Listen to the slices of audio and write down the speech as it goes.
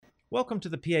Welcome to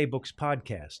the PA Books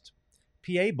podcast.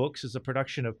 PA Books is a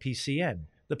production of PCN,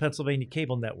 the Pennsylvania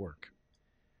Cable Network.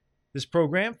 This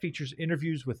program features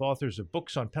interviews with authors of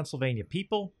books on Pennsylvania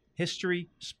people, history,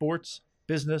 sports,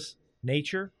 business,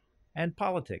 nature, and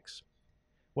politics.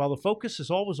 While the focus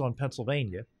is always on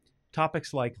Pennsylvania,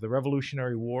 topics like the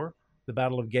Revolutionary War, the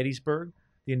Battle of Gettysburg,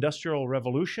 the Industrial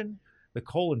Revolution, the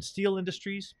coal and steel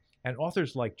industries, and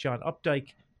authors like John Updike,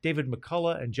 David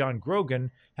McCullough, and John Grogan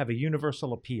have a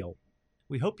universal appeal.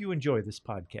 We hope you enjoy this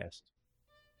podcast.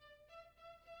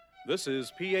 This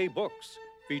is PA Books,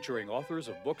 featuring authors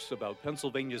of books about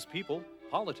Pennsylvania's people,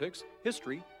 politics,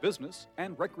 history, business,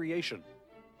 and recreation.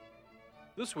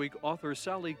 This week, author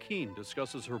Sally Keene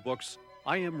discusses her books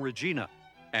I Am Regina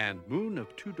and Moon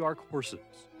of Two Dark Horses.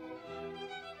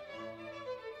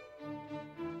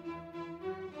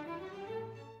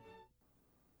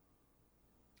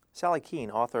 Sally Keene,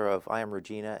 author of I Am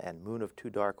Regina and Moon of Two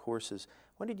Dark Horses.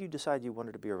 When did you decide you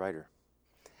wanted to be a writer?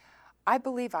 I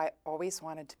believe I always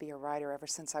wanted to be a writer ever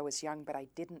since I was young, but I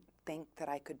didn't think that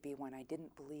I could be one. I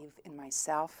didn't believe in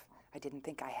myself. I didn't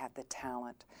think I had the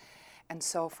talent. And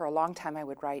so for a long time I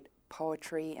would write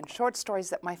poetry and short stories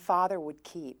that my father would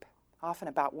keep, often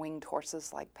about winged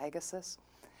horses like Pegasus.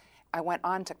 I went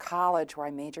on to college where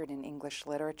I majored in English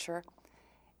literature.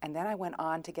 And then I went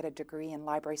on to get a degree in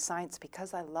library science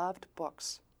because I loved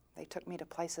books. They took me to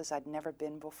places I'd never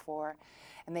been before,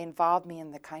 and they involved me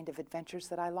in the kind of adventures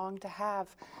that I longed to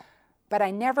have. But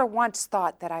I never once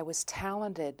thought that I was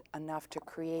talented enough to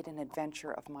create an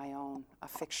adventure of my own, a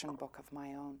fiction book of my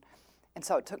own. And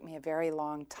so it took me a very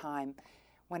long time.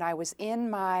 When I was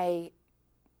in my,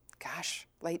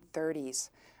 late 30s,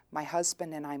 my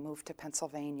husband and I moved to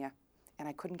Pennsylvania, and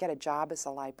I couldn't get a job as a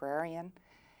librarian.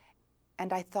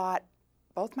 And I thought,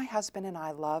 both my husband and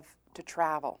I love to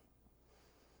travel.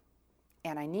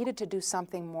 And I needed to do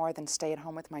something more than stay at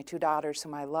home with my two daughters,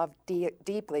 whom I loved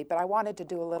deeply, but I wanted to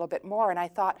do a little bit more. And I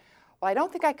thought, well, I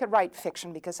don't think I could write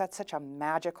fiction because that's such a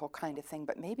magical kind of thing,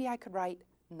 but maybe I could write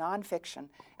nonfiction.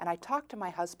 And I talked to my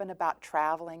husband about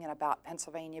traveling and about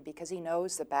Pennsylvania because he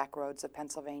knows the back roads of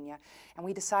Pennsylvania. And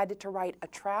we decided to write a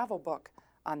travel book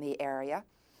on the area.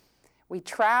 We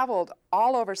traveled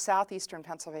all over southeastern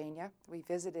Pennsylvania. We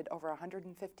visited over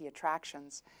 150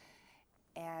 attractions.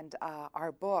 And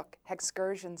our book,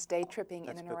 Excursions, Day Tripping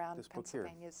in and around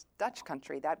Pennsylvania's Dutch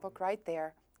Country, that book right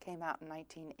there, came out in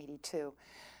 1982.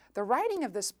 The writing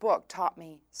of this book taught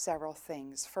me several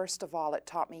things. First of all, it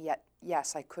taught me,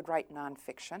 yes, I could write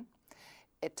nonfiction.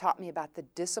 It taught me about the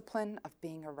discipline of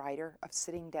being a writer, of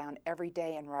sitting down every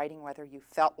day and writing whether you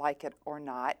felt like it or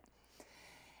not.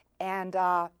 And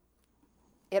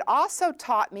it also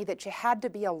taught me that you had to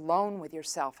be alone with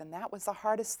yourself, and that was the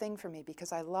hardest thing for me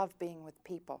because I love being with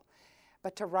people.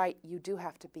 But to write, you do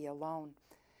have to be alone.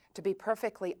 To be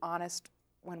perfectly honest,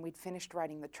 when we'd finished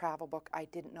writing the travel book, I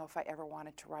didn't know if I ever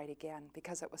wanted to write again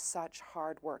because it was such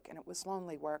hard work and it was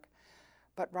lonely work.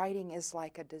 But writing is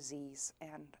like a disease,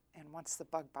 and once the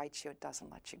bug bites you, it doesn't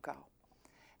let you go.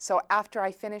 So after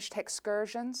I finished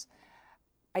Excursions,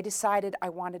 I decided I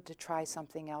wanted to try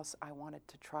something else. I wanted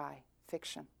to try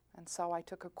fiction. And so I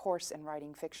took a course in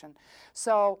writing fiction.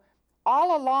 So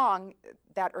all along,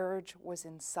 that urge was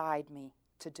inside me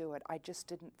to do it. I just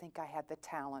didn't think I had the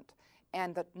talent.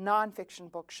 And the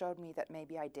nonfiction book showed me that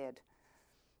maybe I did.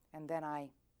 And then I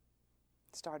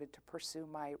started to pursue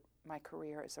my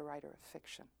career as a writer of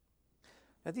fiction.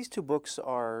 Now, these two books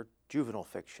are juvenile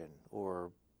fiction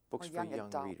or books for young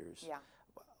adult readers. Yeah.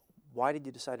 Why did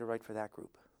you decide to write for that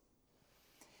group?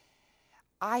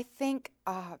 I think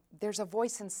there's a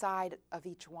voice inside of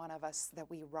each one of us that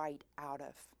we write out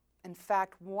of. In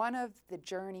fact, one of the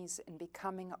journeys in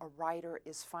becoming a writer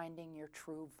is finding your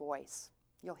true voice.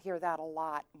 You'll hear that a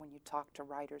lot when you talk to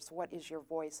writers. What is your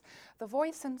voice? The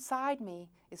voice inside me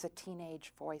is a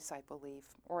teenage voice, I believe,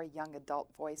 or a young adult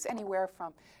voice, anywhere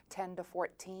from 10 to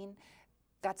 14.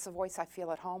 That's the voice I feel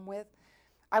at home with.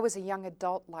 I was a young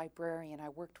adult librarian. I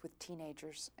worked with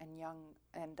teenagers and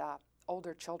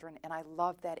older children, and I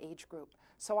love that age group.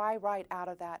 So I write out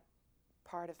of that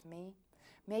part of me.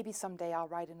 Maybe someday I'll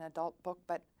write an adult book,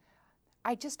 but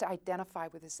I just identify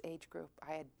with this age group.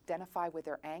 I identify with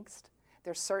their angst,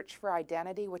 their search for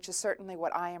identity, which is certainly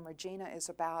what I Am Regina is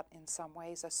about in some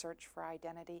ways, a search for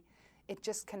identity. It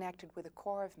just connected with the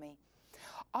core of me.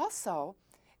 Also,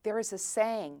 there is a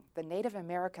saying, the Native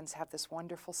Americans have this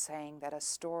wonderful saying that a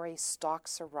story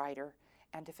stalks a writer,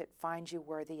 and if it finds you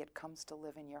worthy, it comes to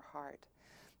live in your heart.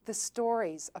 The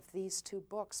stories of these two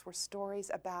books were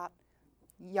stories about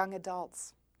young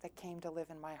adults that came to live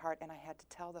in my heart, and I had to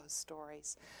tell those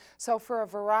stories. So for a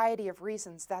variety of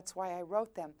reasons, that's why I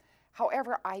wrote them.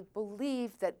 However, I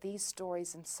believe that these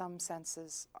stories in some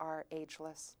senses are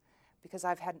ageless because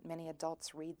I've had many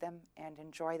adults read them and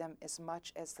enjoy them as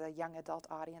much as the young adult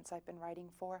audience I've been writing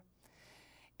for.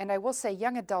 And I will say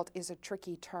young adult is a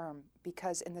tricky term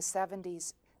because in the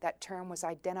 70s that term was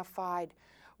identified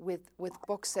with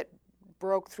books that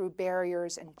broke through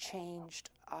barriers and changed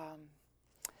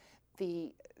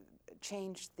the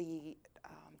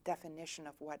definition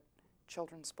of what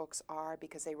children's books are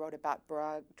because they wrote about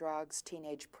drugs,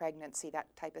 teenage pregnancy, that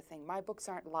type of thing. My books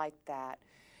aren't like that.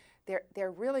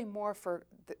 They're really more for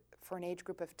an age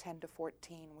group of 10 to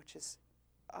 14, which is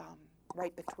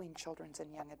right between children's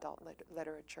and young adult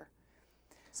literature.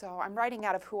 So I'm writing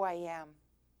out of who I am.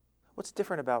 What's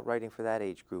different about writing for that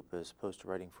age group as opposed to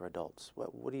writing for adults?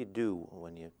 What do you do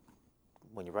when you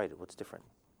write it? What's different?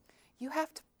 You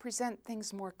have to present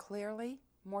things more clearly,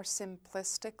 more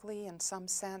simplistically in some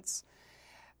sense.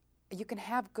 You can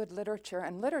have good literature,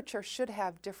 and literature should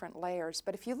have different layers.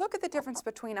 But if you look at the difference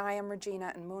between I Am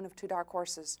Regina and Moon of Two Dark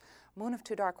Horses, Moon of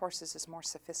Two Dark Horses is more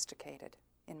sophisticated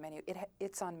in many.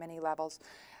 It's on many levels.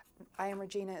 I Am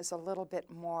Regina is a little bit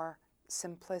more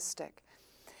simplistic,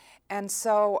 and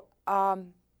so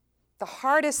the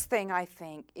hardest thing I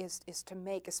think is to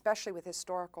make, especially with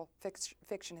historical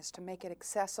fiction, is to make it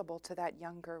accessible to that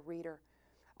younger reader.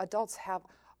 Adults have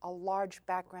a large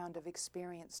background of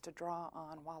experience to draw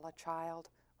on while a child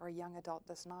or a young adult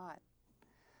does not.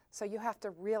 So you have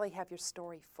to really have your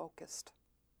story focused.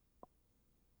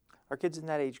 Are kids in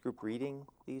that age group reading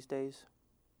these days?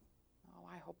 Oh,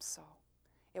 I hope so.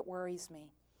 It worries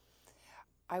me.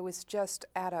 I was just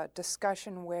at a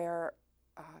discussion where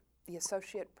the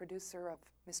associate producer of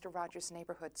Mr. Rogers'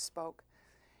 Neighborhood spoke,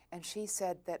 and she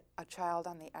said that a child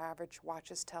on the average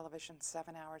watches television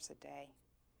 7 hours a day.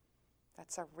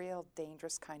 That's a real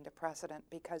dangerous kind of precedent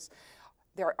because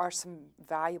there are some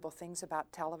valuable things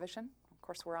about television. Of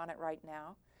course, we're on it right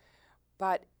now.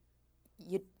 But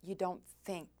you don't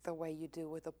think the way you do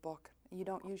with a book. You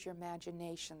don't use your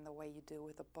imagination the way you do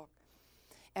with a book.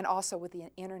 And also with the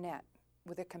internet,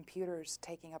 with the computers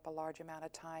taking up a large amount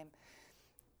of time,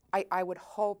 I would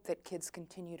hope that kids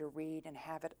continue to read and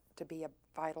have it to be a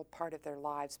vital part of their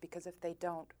lives, because if they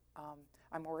don't,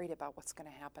 I'm worried about what's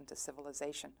going to happen to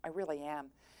civilization. I really am.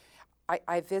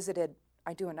 I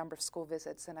do a number of school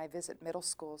visits, and I visit middle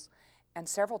schools, and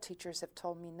several teachers have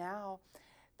told me now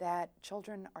that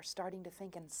children are starting to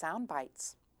think in sound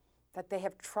bites, that they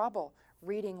have trouble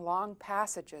reading long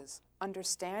passages,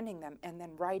 understanding them, and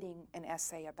then writing an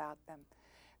essay about them.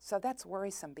 So that's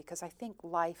worrisome because I think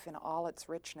life in all its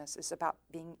richness is about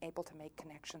being able to make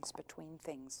connections between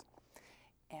things.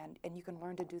 And you can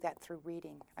learn to do that through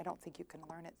reading. I don't think you can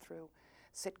learn it through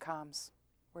sitcoms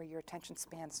where your attention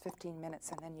span's 15 minutes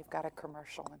and then you've got a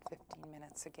commercial in 15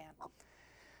 minutes again.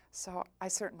 So I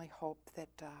certainly hope that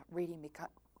reading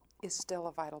is still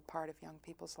a vital part of young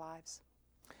people's lives.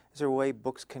 Is there a way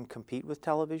books can compete with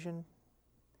television?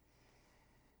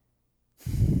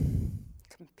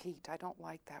 Compete. I don't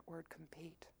like that word,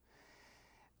 compete.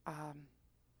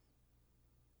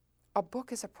 A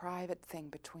book is a private thing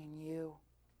between you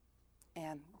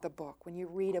and the book. When you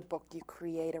read a book, you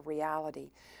create a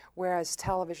reality, whereas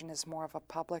television is more of a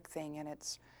public thing, and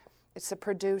it's the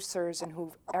producers and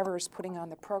whoever is putting on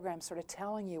the program sort of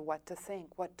telling you what to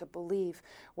think, what to believe,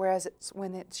 whereas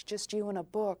when it's just you and a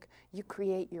book, you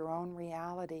create your own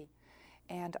reality.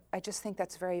 And I just think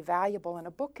that's very valuable, and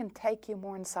a book can take you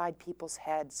more inside people's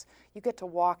heads. You get to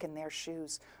walk in their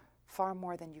shoes far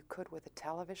more than you could with a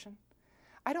television.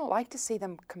 I don't like to see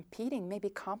them competing, maybe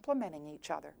complementing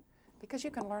each other, because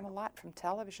you can learn a lot from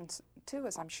television too,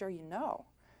 as I'm sure you know.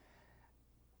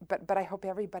 But I hope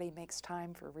everybody makes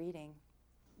time for reading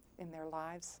in their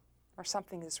lives, or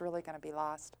something is really going to be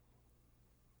lost.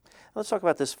 Let's talk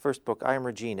about this first book, I Am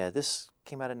Regina. This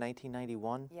came out in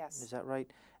 1991? Yes. Is that right?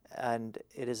 And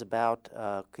it is about,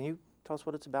 can you tell us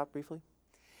what it's about briefly?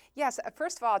 Yes.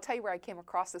 First of all, I'll tell you where I came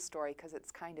across the story because it's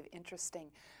kind of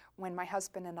interesting. When my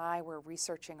husband and I were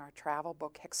researching our travel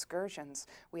book, Excursions,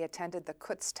 we attended the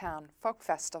Kutztown Folk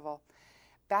Festival.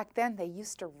 Back then, they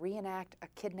used to reenact a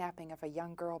kidnapping of a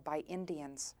young girl by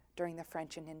Indians during the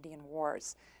French and Indian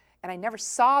Wars. And I never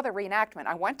saw the reenactment.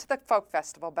 I went to the folk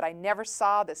festival, but I never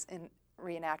saw this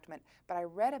reenactment. But I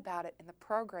read about it in the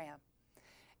program.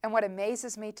 And what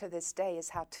amazes me to this day is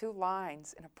how 2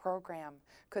 lines in a program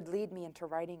could lead me into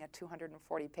writing a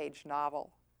 240-page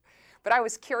novel. But I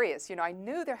was curious. You know, I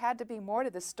knew there had to be more to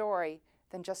the story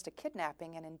than just a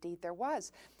kidnapping, and indeed there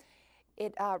was.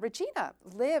 Regina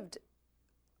lived,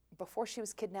 before she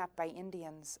was kidnapped by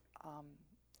Indians,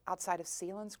 outside of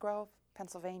Selinsgrove,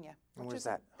 Pennsylvania. And where's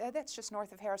that? That's just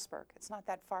north of Harrisburg. It's not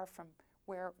that far from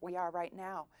where we are right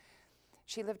now.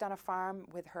 She lived on a farm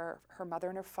with her mother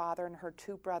and her father and her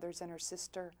 2 brothers and her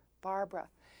sister, Barbara.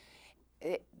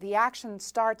 The action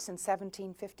starts in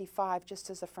 1755, just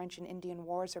as the French and Indian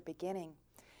Wars are beginning.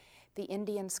 The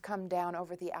Indians come down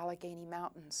over the Allegheny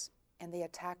Mountains and they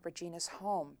attack Regina's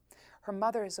home. Her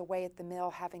mother is away at the mill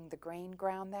having the grain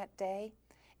ground that day,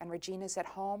 and Regina's at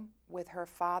home with her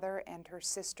father and her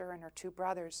sister and her 2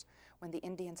 brothers when the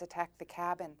Indians attack the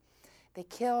cabin. They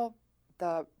kill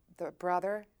the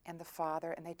brother and the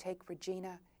father, and they take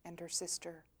Regina and her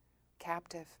sister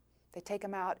captive. They take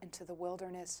them out into the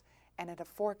wilderness, and at a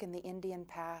fork in the Indian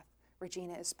path,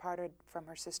 Regina is parted from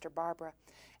her sister Barbara.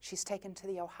 She's taken to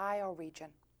the Ohio region.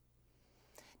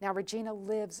 Now, Regina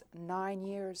lives 9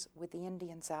 years with the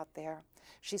Indians out there.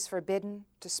 She's forbidden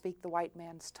to speak the white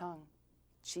man's tongue.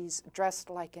 She's dressed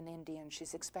like an Indian.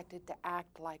 She's expected to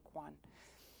act like one.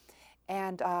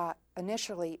 And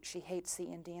initially, she hates the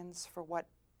Indians for what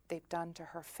they've done to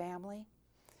her family.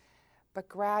 But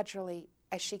gradually,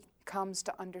 as she comes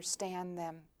to understand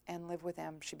them and live with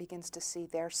them, she begins to see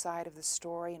their side of the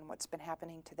story and what's been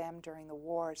happening to them during the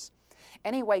wars.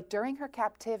 Anyway, during her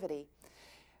captivity,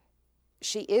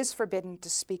 she is forbidden to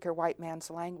speak her white man's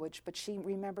language, but she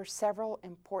remembers several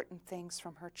important things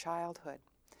from her childhood.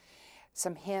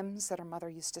 Some hymns that her mother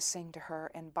used to sing to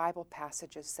her and Bible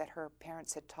passages that her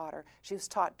parents had taught her. She was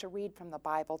taught to read from the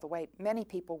Bible the way many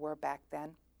people were back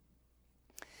then.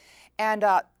 And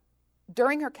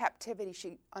during her captivity,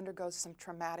 she undergoes some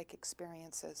traumatic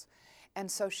experiences. And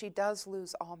so she does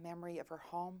lose all memory of her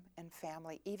home and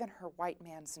family, even her white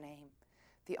man's name.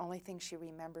 The only thing she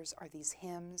remembers are these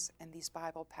hymns and these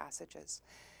Bible passages.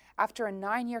 After a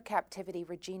 9-year captivity,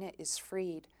 Regina is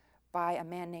freed by a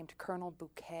man named Colonel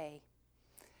Bouquet.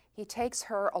 He takes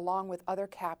her, along with other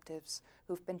captives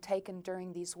who've been taken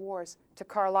during these wars, to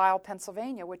Carlisle,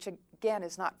 Pennsylvania, which again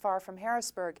is not far from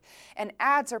Harrisburg. And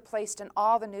ads are placed in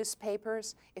all the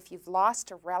newspapers. If you've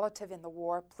lost a relative in the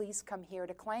war, please come here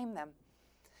to claim them.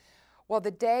 Well,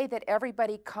 the day that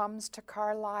everybody comes to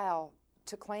Carlisle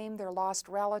to claim their lost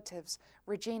relatives,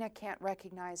 Regina can't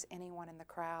recognize anyone in the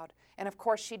crowd. And of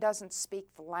course, she doesn't speak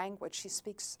the language. She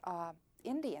speaks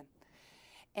Indian.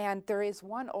 And there is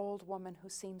one old woman who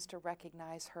seems to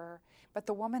recognize her, but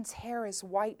the woman's hair is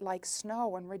white like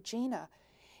snow. And Regina,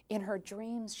 in her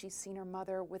dreams, she's seen her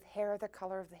mother with hair the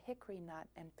color of the hickory nut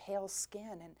and pale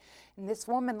skin. And this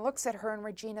woman looks at her, and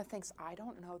Regina thinks, I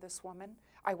don't know this woman.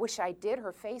 I wish I did.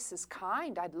 Her face is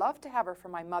kind. I'd love to have her for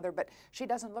my mother, but she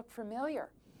doesn't look familiar.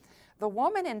 The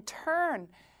woman, in turn,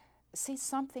 sees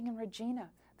something in Regina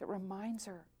that reminds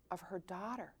her of her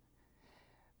daughter.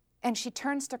 And she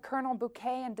turns to Colonel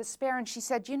Bouquet in despair, and she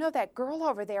said, you know, that girl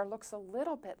over there looks a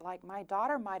little bit like my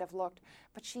daughter might have looked,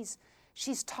 but she's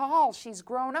tall, she's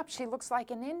grown up, she looks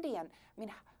like an Indian. I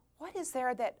mean, what is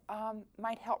there that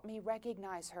might help me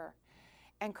recognize her?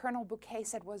 And Colonel Bouquet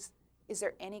said, is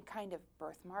there any kind of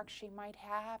birthmark she might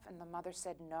have? And the mother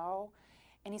said, no.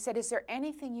 And he said, is there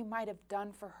anything you might have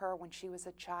done for her when she was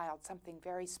a child, something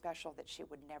very special that she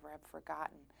would never have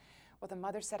forgotten? Well, the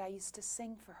mother said, I used to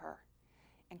sing for her.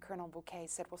 And Colonel Bouquet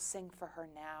said, well, sing for her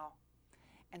now.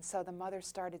 And so the mother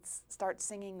starts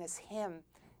singing this hymn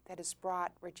that has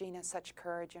brought Regina such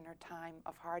courage in her time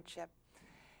of hardship.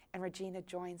 And Regina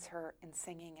joins her in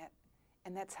singing it.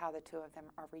 And that's how the two of them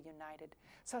are reunited.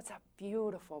 So it's a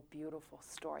beautiful, beautiful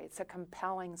story. It's a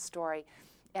compelling story.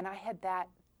 And I had that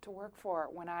to work for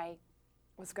when I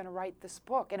was going to write this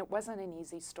book. And it wasn't an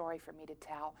easy story for me to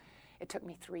tell. It took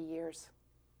me 3 years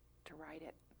to write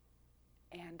it.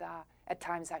 And at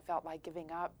times I felt like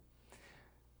giving up.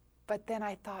 But then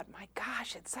I thought, my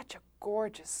gosh, it's such a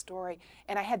gorgeous story.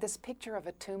 And I had this picture of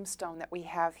a tombstone that we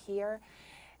have here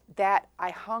that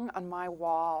I hung on my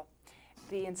wall.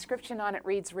 The inscription on it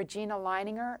reads, Regina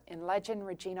Leininger, in legend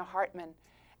Regina Hartman,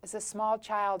 as a small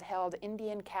child held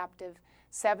Indian captive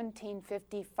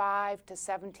 1755 to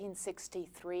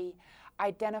 1763,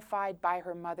 identified by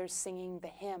her mother singing the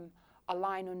hymn,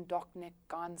 Allein und doch nicht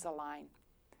ganz allein.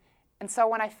 And so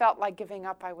when I felt like giving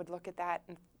up, I would look at that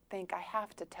and think, I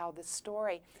have to tell this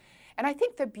story. And I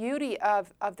think the beauty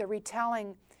of the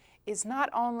retelling is not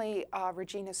only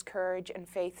Regina's courage and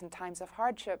faith in times of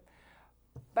hardship,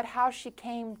 but how she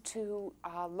came to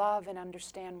love and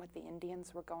understand what the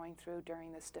Indians were going through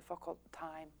during this difficult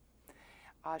time.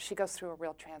 She goes through a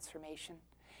real transformation,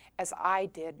 as I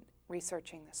did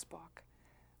researching this book.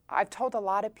 I've told a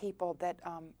lot of people that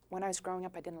when I was growing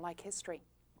up, I didn't like history,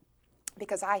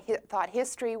 because I thought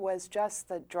history was just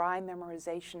the dry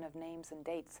memorization of names and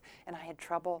dates, and I had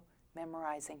trouble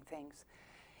memorizing things.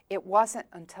 It wasn't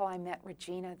until I met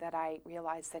Regina that I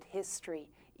realized that history,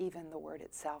 even the word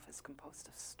itself, is composed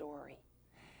of story.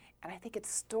 And I think it's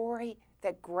a story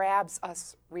that grabs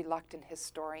us reluctant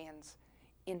historians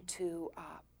into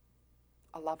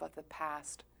a love of the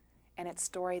past. And it's a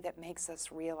story that makes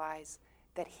us realize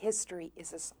that history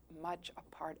is as much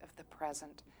a part of the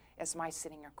present as my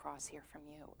sitting across here from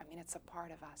you. I mean, it's a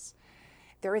part of us.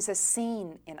 There is a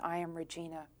scene in I Am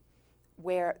Regina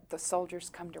where the soldiers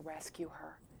come to rescue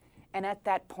her. And at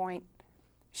that point,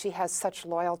 she has such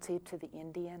loyalty to the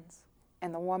Indians.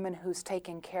 And the woman who's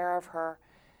taking care of her,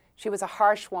 she was a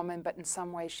harsh woman, but in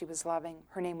some ways she was loving.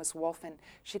 Her name was Wolfen.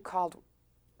 She called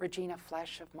Regina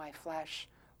flesh of my flesh,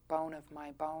 bone of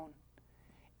my bone.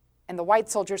 And the white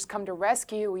soldiers come to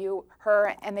rescue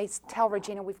her, and they tell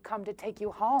Regina, we've come to take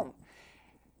you home,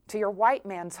 to your white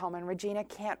man's home. And Regina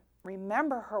can't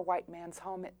remember her white man's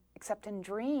home except in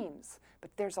dreams, but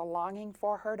there's a longing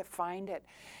for her to find it.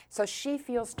 So she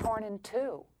feels torn in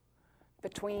two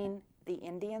between the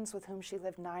Indians with whom she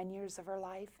lived 9 years of her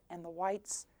life and the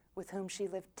whites with whom she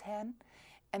lived 10.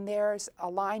 And there's a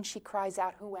line she cries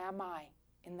out, who am I,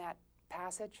 in that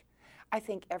passage. I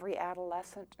think every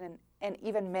adolescent and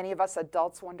even many of us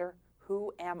adults wonder,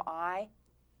 who am I?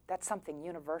 That's something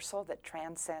universal that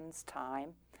transcends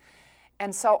time.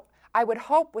 And so I would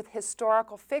hope with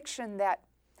historical fiction that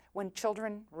when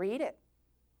children read it,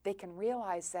 they can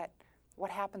realize that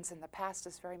what happens in the past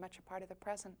is very much a part of the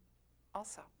present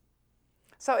also.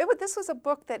 So this was a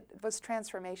book that was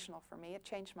transformational for me. It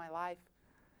changed my life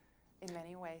in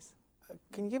many ways.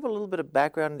 Can you give a little bit of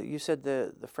background? You said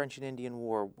the French and Indian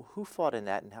War. Who fought in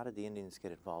that, and how did the Indians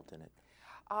get involved in it?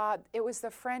 It was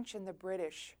the French and the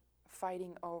British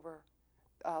fighting over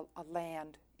a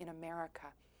land in America.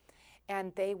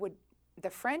 And the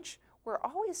French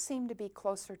always seemed to be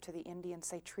closer to the Indians.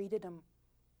 They treated them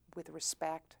with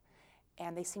respect,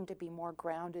 and they seemed to be more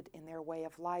grounded in their way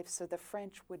of life. So the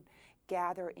French would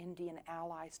gather Indian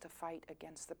allies to fight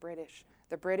against the British.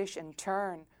 The British, in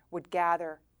turn, would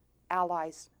gather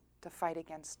allies to fight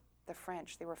against the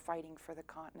French. They were fighting for the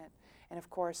continent. And of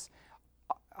course,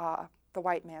 the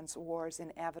white man's wars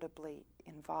inevitably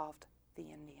involved the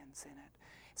Indians in it.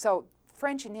 So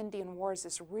French and Indian Wars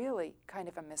is really kind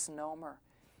of a misnomer.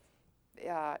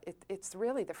 It's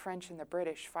really the French and the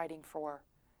British fighting for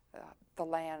the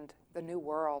land, the New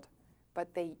World,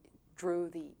 but they drew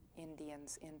the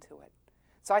Indians into it.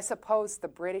 So I suppose the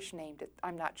British named it,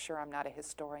 I'm not sure, I'm not a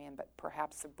historian, but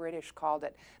perhaps the British called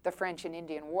it the French and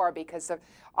Indian War because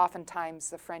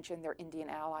oftentimes the French and their Indian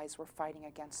allies were fighting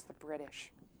against the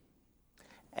British.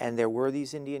 And there were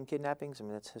these Indian kidnappings? I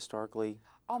mean, that's historically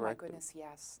Oh correct? my goodness,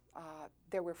 yes.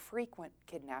 There were frequent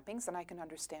kidnappings, and I can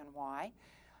understand why.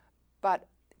 But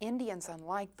Indians,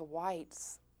 unlike the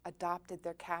whites, adopted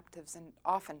their captives and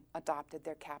often adopted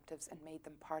their captives and made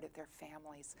them part of their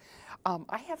families.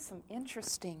 I have some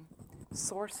interesting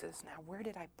sources. Now, where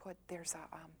did I put, there's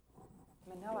a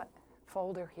manila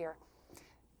folder here.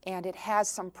 And it has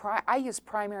some, I used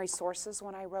primary sources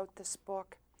when I wrote this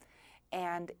book.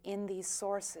 And in these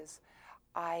sources,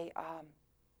 I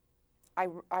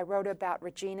wrote about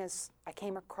I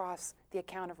came across the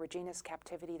account of Regina's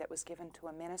captivity that was given to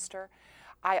a minister.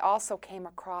 I also came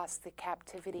across the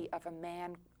captivity of a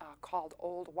man called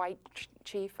Old White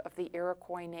Chief of the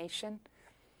Iroquois Nation.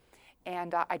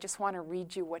 And I just want to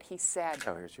read you what he said.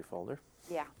 Oh, here's your folder.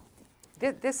 Yeah.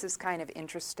 This is kind of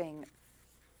interesting.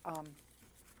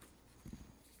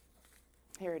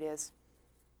 Here it is.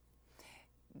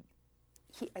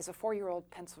 As a 4-year-old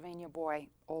Pennsylvania boy,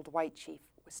 Old White Chief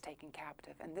was taken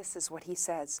captive, and this is what he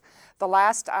says. The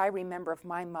last I remember of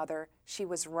my mother, she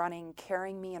was running,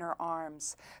 carrying me in her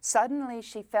arms. Suddenly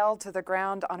she fell to the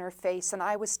ground on her face, and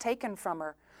I was taken from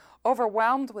her.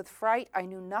 Overwhelmed with fright, I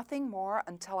knew nothing more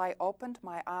until I opened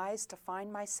my eyes to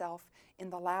find myself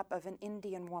in the lap of an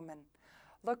Indian woman.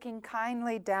 Looking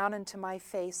kindly down into my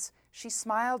face, she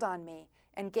smiled on me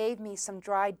and gave me some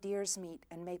dried deer's meat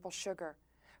and maple sugar.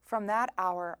 From that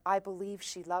hour, I believe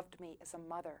she loved me as a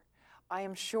mother. I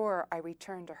am sure I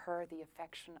returned to her the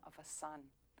affection of a son.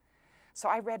 So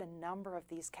I read a number of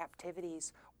these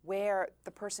captivities where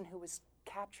the person who was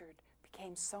captured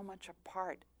became so much a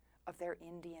part of their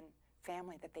Indian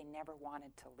family that they never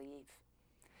wanted to leave.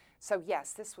 So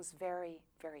yes, this was very,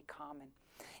 very common.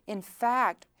 In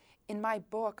fact, in my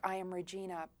book, I Am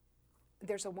Regina,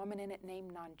 there's a woman in it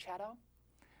named Nonchetto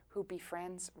who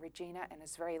befriends Regina and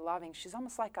is very loving. She's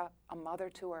almost like a mother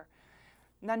to her.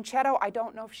 Nonchetto, I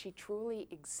don't know if she truly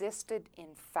existed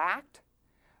in fact,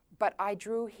 but I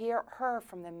drew her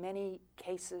from the many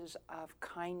cases of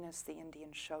kindness the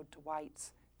Indians showed to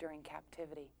whites during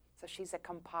captivity. So she's a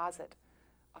composite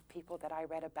of people that I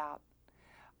read about.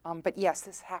 But yes,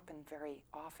 this happened very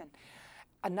often.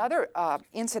 Another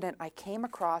incident I came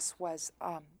across was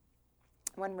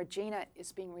when Regina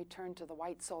is being returned to the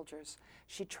white soldiers,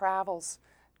 she travels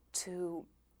to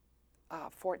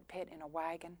Fort Pitt in a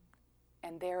wagon,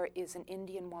 and there is an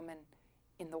Indian woman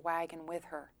in the wagon with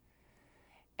her.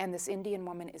 And this Indian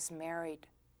woman is married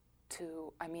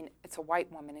to, it's a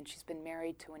white woman, and she's been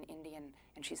married to an Indian,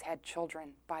 and she's had children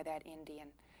by that Indian.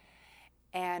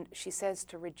 And she says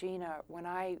to Regina, when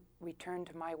I return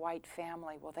to my white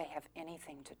family, will they have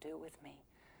anything to do with me?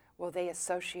 Will they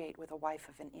associate with the wife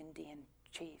of an Indian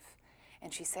chief?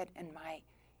 And she said, and my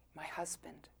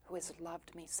husband, who has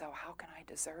loved me so, how can I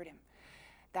desert him?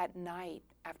 That night,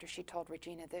 after she told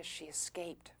Regina this, she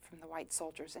escaped from the white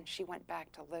soldiers, and she went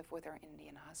back to live with her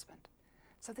Indian husband.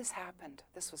 So this happened.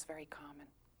 This was very common.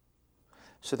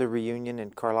 So the reunion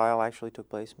in Carlisle actually took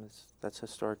place? That's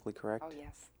historically correct? Oh,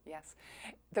 yes, yes.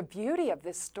 The beauty of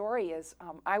this story is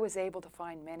I was able to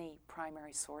find many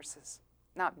primary sources.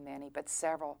 Not many, but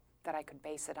several that I could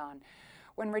base it on.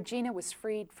 When Regina was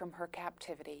freed from her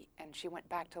captivity and she went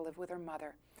back to live with her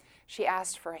mother, she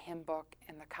asked for a hymn book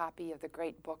and the copy of the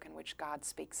great book in which God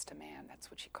speaks to man. That's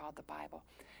what she called the Bible.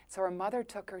 So her mother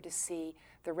took her to see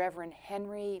the Reverend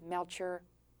Henry Melchior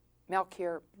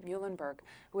Muhlenberg,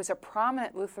 who was a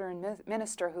prominent Lutheran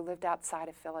minister who lived outside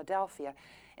of Philadelphia.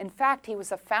 In fact, he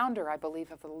was a founder, I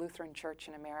believe, of the Lutheran Church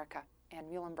in America, and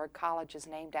Muhlenberg College is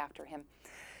named after him.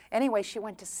 Anyway, she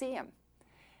went to see him.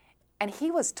 And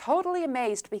he was totally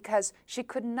amazed because she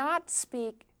could not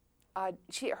speak,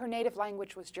 her native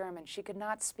language was German. She could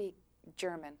not speak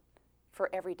German for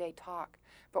everyday talk.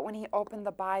 But when he opened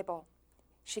the Bible,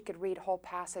 she could read whole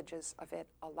passages of it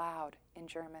aloud in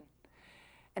German.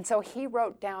 And so he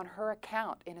wrote down her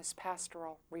account in his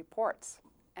pastoral reports,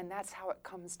 and that's how it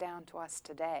comes down to us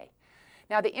today.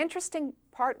 Now, the interesting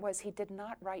part was he did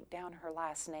not write down her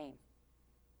last name.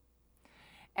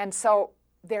 And so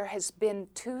there has been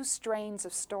two strains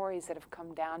of stories that have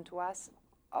come down to us.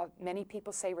 Many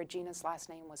people say Regina's last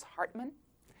name was Hartman.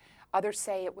 Others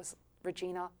say it was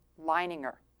Regina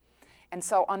Leininger. And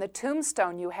so on the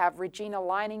tombstone, you have Regina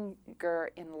Leininger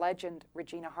in legend,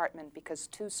 Regina Hartman, because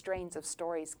two strains of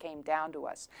stories came down to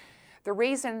us. The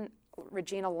reason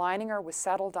Regina Leininger was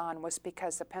settled on was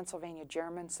because the Pennsylvania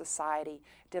German Society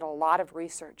did a lot of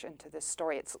research into this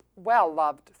story. It's well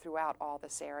loved throughout all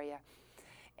this area.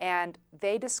 And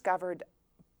they discovered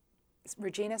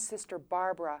Regina's sister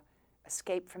Barbara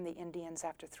escaped from the Indians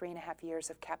after 3.5 years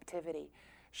of captivity.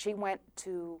 She went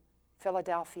to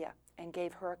Philadelphia and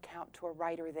gave her account to a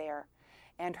writer there.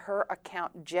 And her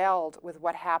account gelled with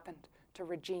what happened to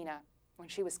Regina when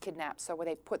she was kidnapped. So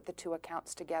they put the two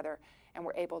accounts together and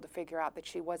were able to figure out that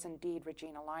she was indeed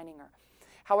Regina Leininger.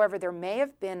 However, there may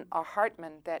have been a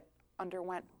Hartman that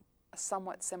underwent a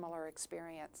somewhat similar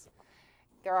experience.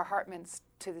 There are Hartmans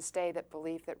to this day that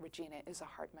believe that Regina is a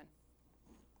Hartman.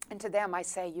 And to them I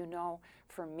say,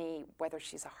 for me, whether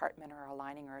she's a Hartman or a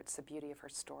Leininger, it's the beauty of her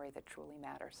story that truly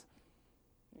matters.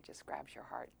 It just grabs your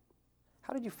heart.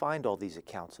 How did you find all these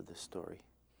accounts of this story?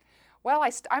 Well,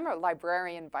 I'm a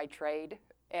librarian by trade,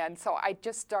 and so I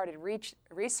just started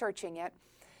researching it,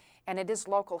 and it is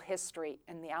local history,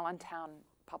 and the Allentown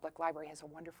Public Library has a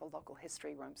wonderful local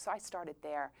history room, so I started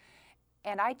there.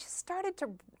 And I just started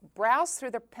to browse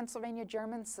through the Pennsylvania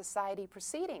German Society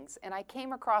proceedings, and I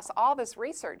came across all this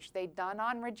research they'd done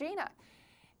on Regina.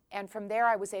 And from there,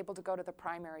 I was able to go to the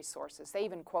primary sources. They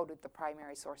even quoted the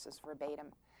primary sources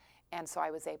verbatim, and so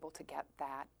I was able to get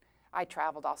that. I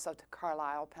traveled also to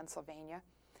Carlisle, Pennsylvania,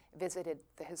 visited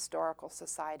the Historical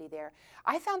Society there.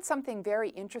 I found something very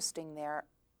interesting there.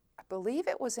 I believe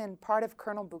it was in part of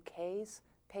Colonel Bouquet's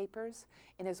papers.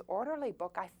 In his orderly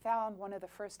book, I found one of the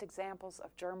first examples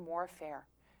of germ warfare,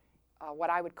 what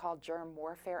I would call germ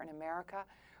warfare in America,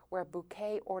 where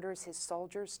Bouquet orders his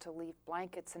soldiers to leave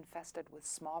blankets infested with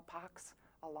smallpox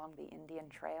along the Indian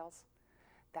trails.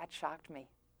 That shocked me.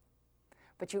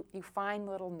 But you find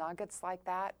little nuggets like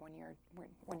that when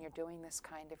you're doing this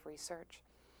kind of research.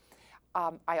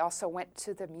 I also went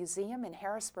to the museum in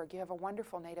Harrisburg. You have a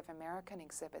wonderful Native American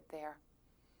exhibit there,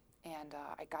 and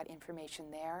I got information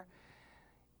there.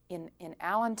 In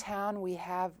Allentown, we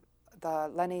have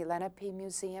the Lenni Lenape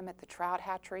Museum at the Trout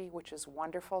Hatchery, which is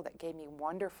wonderful. That gave me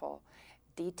wonderful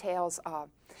details,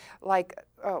 like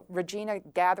Regina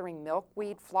gathering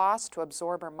milkweed floss to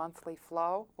absorb her monthly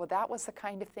flow. Well, that was the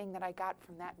kind of thing that I got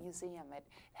from that museum. It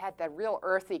had that real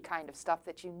earthy kind of stuff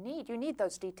that you need. You need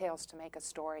those details to make a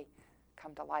story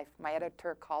come to life. My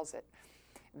editor calls it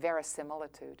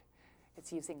verisimilitude.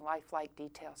 It's using lifelike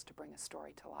details to bring a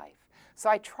story to life. So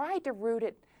I tried to root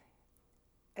it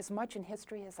as much in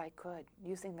history as I could,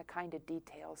 using the kind of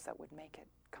details that would make it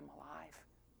come alive.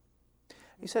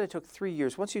 You said it took 3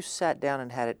 years. Once you sat down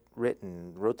and had it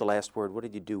written, wrote the last word, what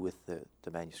did you do with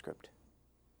the manuscript?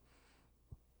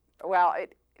 Well,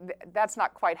 that's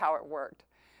not quite how it worked.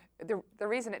 The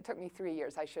reason it took me 3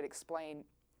 years, I should explain.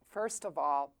 First of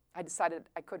all, I decided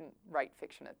I couldn't write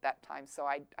fiction at that time, so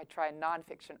I tried a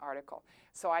nonfiction article.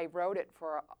 So I wrote it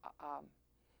for,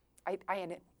 I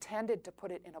intended to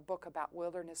put it in a book about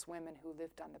wilderness women who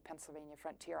lived on the Pennsylvania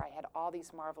frontier. I had all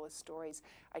these marvelous stories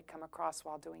I'd come across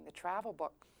while doing the travel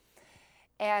book.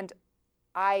 And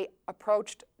I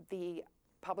approached the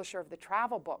publisher of the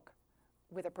travel book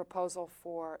with a proposal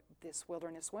for this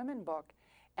Wilderness Women book.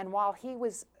 And while he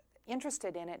was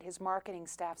interested in it, his marketing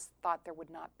staff thought there would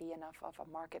not be enough of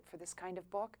a market for this kind of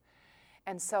book.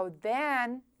 And so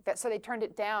then, so they turned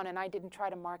it down, and I didn't try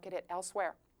to market it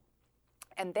elsewhere.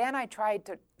 And then I tried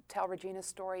to tell Regina's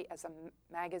story as a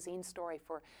magazine story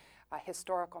for a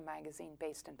historical magazine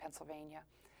based in Pennsylvania.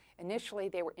 Initially,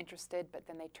 they were interested, but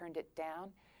then they turned it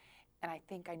down. And I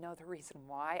think I know the reason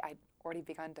why. I'd already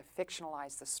begun to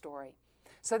fictionalize the story.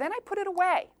 So then I put it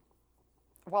away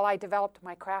while I developed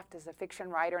my craft as a fiction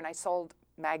writer, and I sold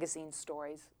magazine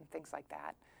stories and things like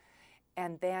that.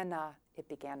 And then it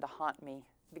began to haunt me.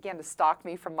 It began to stalk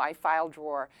me from my file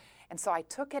drawer. And so I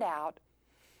took it out,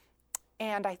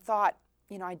 and I thought,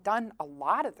 you know, I'd done a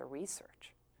lot of the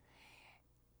research.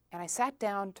 And I sat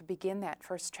down to begin that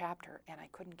first chapter, and I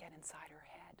couldn't get inside her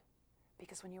head.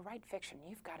 Because when you write fiction,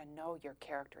 you've got to know your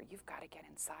character. You've got to get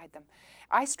inside them.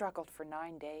 I struggled for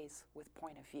 9 days with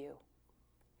point of view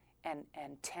and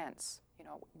tense, you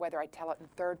know, whether I tell it in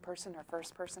third person or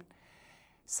first person.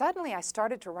 Suddenly, I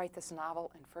started to write this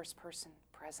novel in first person,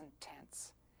 present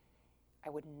tense.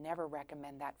 I would never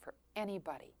recommend that for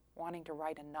anybody wanting to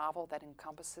write a novel that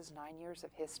encompasses 9 years of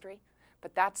history.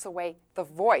 But that's the way the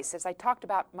voice, as I talked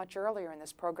about much earlier in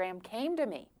this program, came to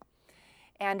me.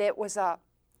 And it was a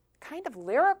kind of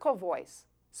lyrical voice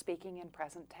speaking in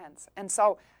present tense. And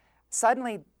so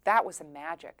suddenly that was a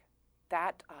magic.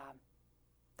 That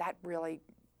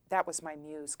was my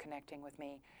muse connecting with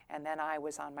me. And then I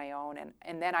was on my own,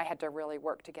 and then I had to really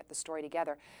work to get the story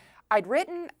together. I'd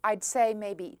written, I'd say,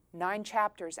 maybe 9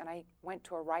 chapters, and I went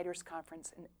to a writer's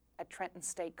conference at Trenton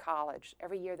State College.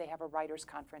 Every year they have a writer's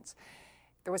conference.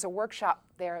 There was a workshop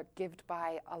there given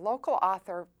by a local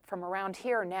author from around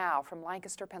here now, from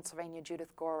Lancaster, Pennsylvania,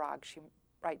 Judith Gorog. She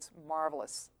writes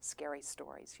marvelous, scary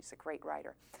stories. She's a great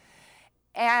writer.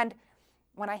 And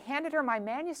when I handed her my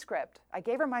manuscript, I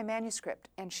gave her my manuscript,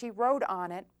 and she wrote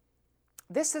on it,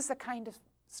 "This is the kind of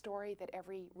story that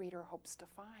every reader hopes to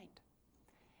find."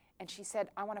 And she said,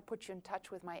 "I want to put you in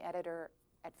touch with my editor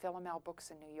at Philomel Books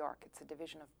in New York. It's a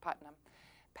division of Putnam,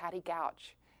 Patty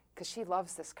Gouch, because she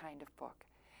loves this kind of book."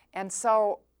 And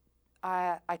so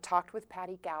I talked with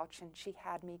Patty Gouch, and she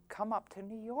had me come up to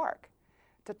New York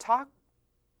to talk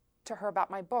to her about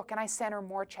my book. And I sent her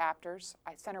more chapters.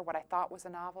 I sent her what I thought was a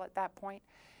novel at that point.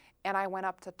 And I went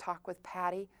up to talk with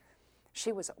Patty.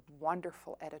 She was a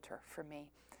wonderful editor for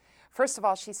me. First of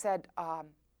all, she said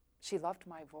she loved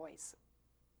my voice,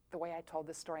 the way I told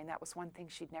this story, and that was one thing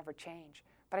she'd never change.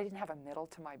 But I didn't have a middle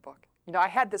to my book. You know, I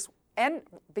had this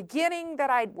beginning that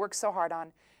I'd worked so hard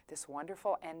on, this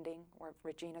wonderful ending where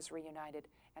Regina's reunited,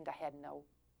 and I had no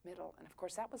middle. And of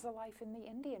course, that was the life in the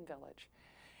Indian village.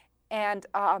 And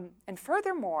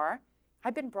furthermore,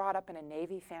 I've been brought up in a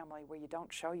Navy family where you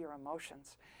don't show your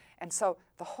emotions. And so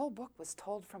the whole book was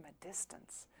told from a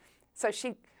distance. So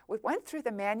she went through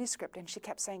the manuscript, and she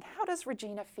kept saying, "How does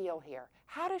Regina feel here?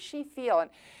 How does she feel?"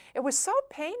 And it was so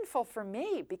painful for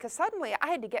me because suddenly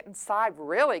I had to get inside,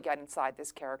 really get inside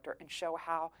this character and show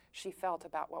how she felt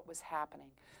about what was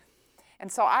happening.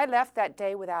 And so I left that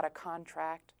day without a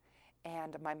contract,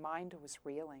 and my mind was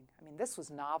reeling. I mean, this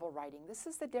was novel writing. This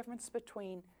is the difference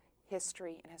between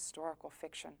history and historical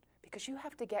fiction, because you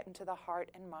have to get into the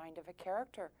heart and mind of a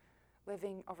character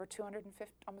living over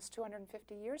almost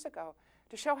 250 years ago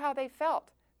to show how they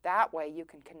felt. That way you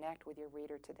can connect with your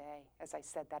reader today. As I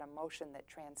said, that emotion that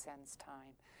transcends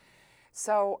time.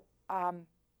 So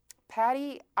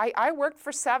Patty, I worked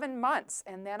for 7 months,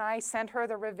 and then I sent her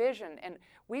the revision, and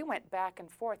we went back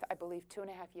and forth, I believe,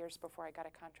 2.5 years before I got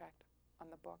a contract on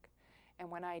the book. And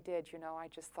when I did, you know, I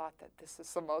just thought that this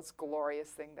is the most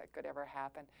glorious thing that could ever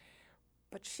happen.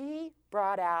 But she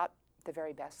brought out the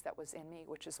very best that was in me,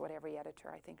 which is what every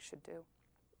editor, I think, should do.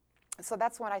 So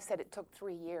that's when I said it took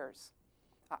 3 years.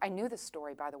 I knew the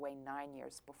story, by the way, 9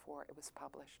 years before it was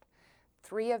published.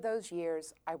 3 of those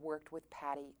years, I worked with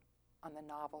Patty on the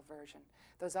novel version.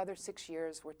 Those other 6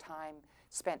 years were time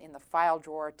spent in the file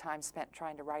drawer, time spent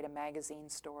trying to write a magazine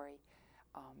story,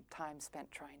 time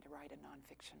spent trying to write a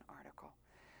nonfiction article.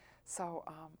 So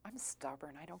I'm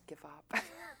stubborn. I don't give up.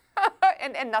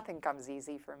 and nothing comes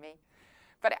easy for me.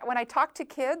 But when I talk to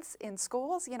kids in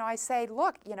schools, I say,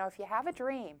 look, if you have a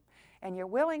dream and you're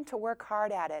willing to work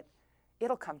hard at it,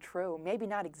 it'll come true. Maybe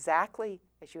not exactly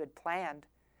as you had planned,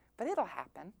 but it'll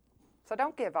happen. So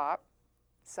don't give up.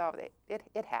 So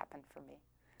it happened for me.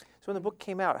 So when the book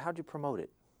came out, how did you promote it?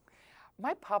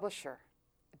 My publisher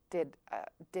did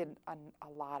a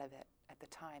lot of it at the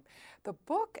time. The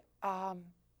book,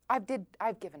 I've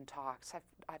given talks.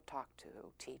 I've talked to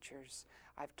teachers.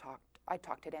 I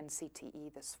talked at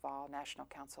NCTE this fall, National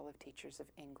Council of Teachers of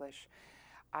English.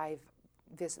 I've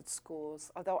visited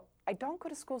schools, although I don't go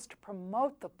to schools to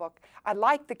promote the book. I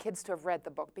like the kids to have read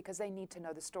the book because they need to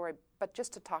know the story, but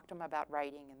just to talk to them about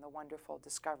writing and the wonderful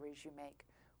discoveries you make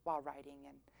while writing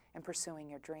and pursuing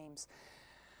your dreams.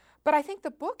 But I think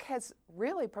the book has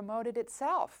really promoted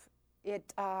itself.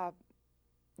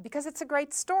 Because it's a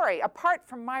great story. Apart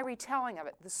from my retelling of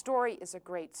it, the story is a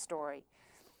great story.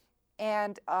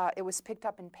 And it was picked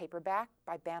up in paperback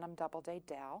by Bantam Doubleday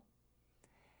Dell.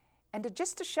 And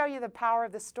just to show you the power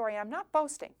of this story, I'm not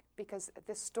boasting because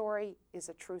this story is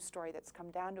a true story that's come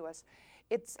down to us.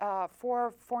 It's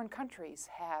 4 foreign countries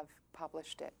have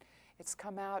published it. It's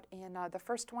come out in, the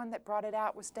first one that brought it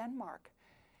out was Denmark.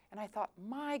 And I thought,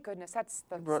 my goodness, that's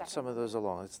the You brought second some of those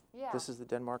along. Yeah. This is the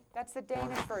Denmark? That's the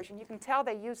Danish version. You can tell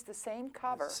they used the same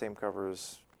cover. Same cover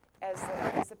as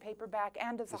the paperback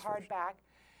and as a This version. hardback.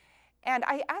 And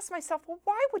I asked myself, well,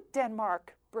 why would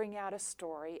Denmark bring out a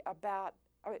story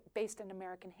based in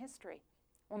American history?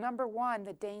 Well, number one,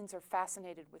 the Danes are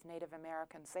fascinated with Native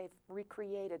Americans. They've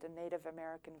recreated a Native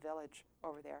American village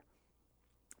over there.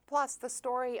 Plus, the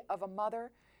story of a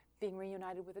mother being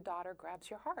reunited with a daughter grabs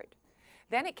your heart.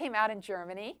 Then it came out in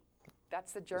Germany.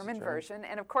 That's the German version.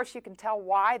 And of course, you can tell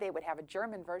why they would have a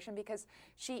German version because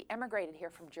she emigrated here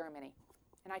from Germany.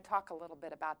 And I talk a little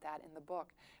bit about that in the book.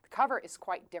 The cover is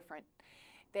quite different.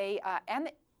 And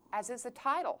as is the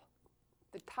title.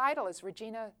 The title is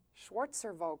Regina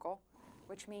Schwarzervogel,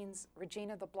 which means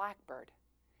Regina the Blackbird.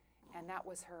 And that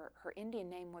was her Indian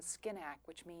name was Skinak,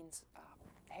 which means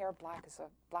hair black as a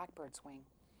blackbird's wing.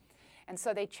 And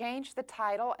so they changed the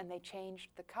title and they changed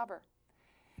the cover.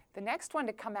 The next one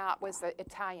to come out was the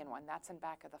Italian one. That's in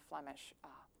back of the Flemish.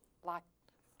 La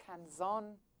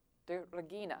Canzone di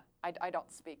Regina. I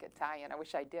don't speak Italian. I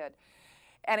wish I did.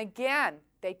 And again,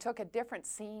 they took a different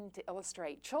scene to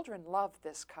illustrate. Children love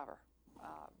this cover.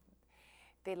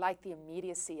 They like the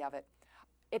immediacy of it.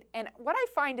 And what I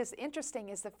find is interesting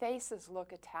is the faces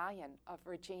look Italian of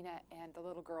Regina and the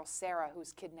little girl Sarah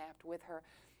who's kidnapped with her.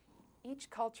 Each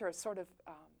culture sort of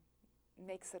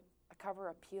makes a cover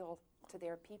appeal to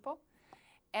their people.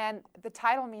 And the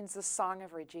title means the Song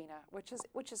of Regina,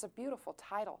 which is a beautiful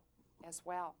title as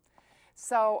well.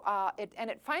 So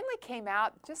it finally came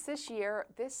out just this year.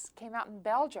 This came out in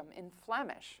Belgium in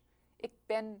Flemish. Ik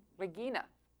ben Regina.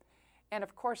 And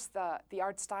of course the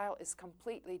art style is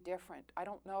completely different. I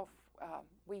don't know if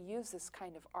we use this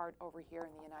kind of art over here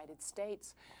in the United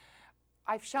States.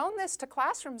 I've shown this to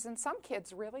classrooms and some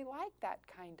kids really like that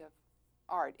kind of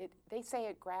art. They say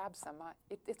it grabs them.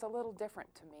 It's a little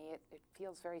different to me. It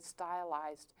feels very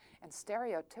stylized and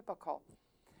stereotypical.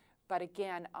 But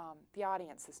again, the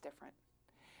audience is different.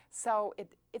 So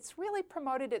it's really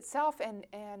promoted itself and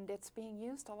it's being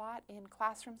used a lot in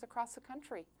classrooms across the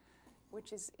country,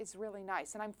 which is really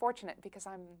nice. And I'm fortunate because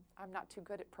I'm not too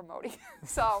good at promoting.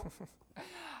 So.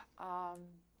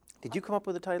 Did you come up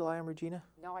with the title, I Am Regina?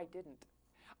 No, I didn't.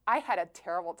 I had a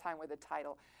terrible time with the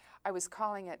title. I was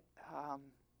calling it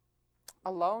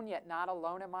Alone Yet Not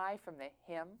Alone Am I from the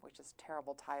hymn, which is a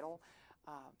terrible title,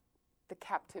 The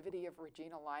Captivity of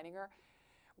Regina Leininger.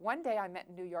 One day I met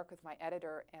in New York with my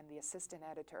editor and the assistant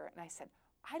editor, and I said,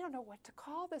 I don't know what to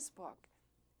call this book.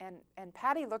 And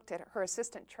Patty looked at her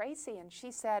assistant Tracy, and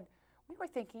she said, we were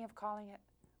thinking of calling it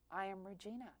I Am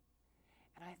Regina.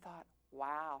 And I thought,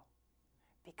 wow,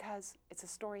 because it's a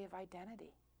story of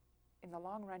identity. In the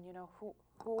long run,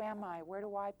 who am I? Where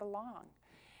do I belong?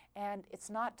 And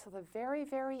it's not till the very,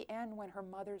 very end when her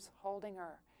mother's holding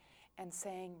her and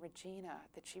saying Regina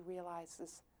that she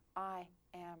realizes, I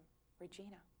am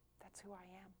Regina. That's who I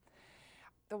am.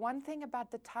 The one thing about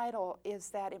the title is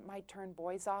that it might turn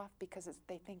boys off because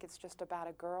they think it's just about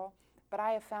a girl. But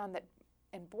I have found that,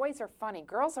 and boys are funny.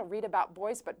 Girls will read about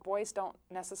boys, but boys don't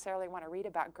necessarily want to read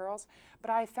about girls. But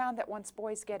I found that once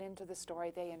boys get into the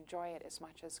story, they enjoy it as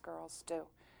much as girls do.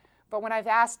 But when I've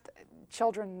asked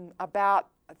children about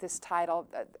this title,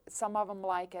 some of them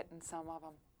like it and some of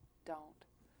them don't.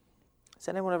 Has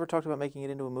anyone ever talked about making it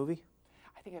into a movie?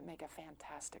 I think it would make a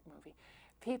fantastic movie.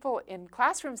 People in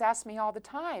classrooms ask me all the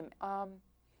time,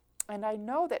 And I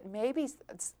know that maybe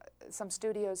some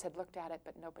studios had looked at it,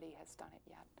 but nobody has done it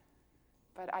yet.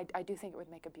 But I do think it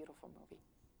would make a beautiful movie.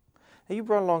 Now, you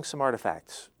brought along some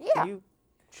artifacts. Yeah. Can you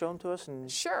show them to us and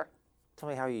Sure. tell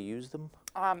me how you use them?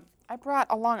 I brought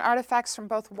along artifacts from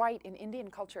both white and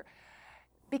Indian culture.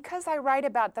 Because I write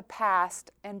about the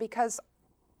past, and because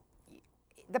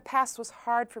the past was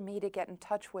hard for me to get in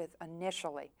touch with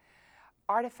initially,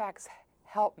 artifacts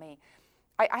help me.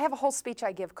 I have a whole speech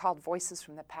I give called Voices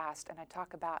from the Past, and I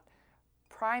talk about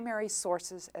primary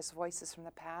sources as voices from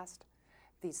the past,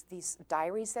 these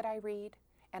diaries that I read,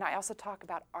 and I also talk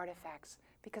about artifacts,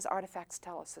 because artifacts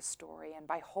tell us a story, and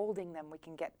by holding them we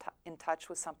can get in touch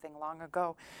with something long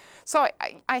ago. So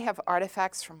I have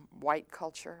artifacts from white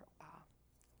culture.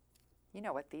 You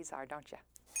know what these are, don't you?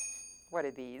 What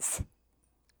are these?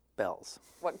 Bells.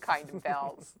 What kind of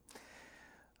bells?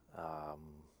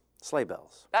 Sleigh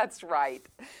bells. That's right.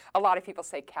 A lot of people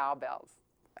say cowbells.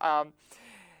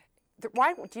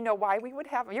 Why, do you know why we would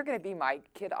have them? You're going to be my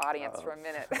kid audience for a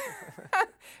minute.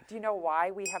 Do you know why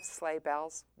we have sleigh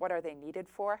bells? What are they needed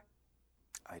for?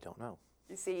 I don't know.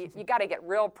 You see, you got to get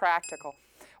real practical.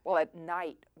 Well, at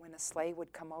night, when a sleigh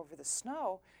would come over the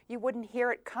snow, you wouldn't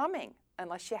hear it coming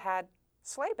unless you had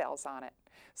sleigh bells on it.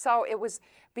 So it was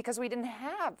because we didn't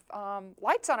have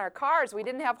lights on our cars, we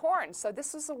didn't have horns. So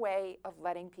this was a way of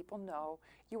letting people know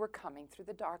you were coming through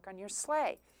the dark on your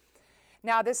sleigh.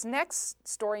 Now, this next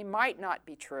story might not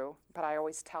be true, but I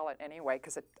always tell it anyway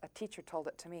because a teacher told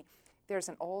it to me. There's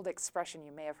an old expression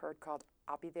you may have heard called,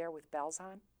 "I'll be there with bells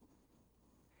on."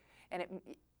 And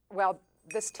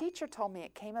this teacher told me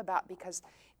it came about because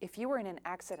if you were in an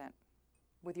accident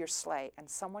with your sleigh and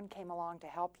someone came along to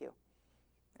help you,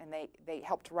 and they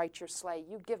helped right your sleigh,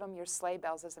 you give them your sleigh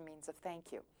bells as a means of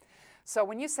thank you. So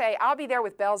when you say, "I'll be there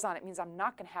with bells on," it means I'm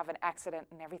not going to have an accident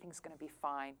and everything's going to be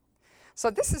fine. So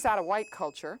this is out of white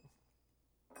culture.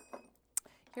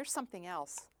 Here's something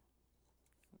else.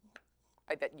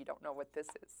 I bet you don't know what this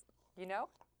is. You know?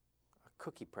 A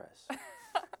cookie press.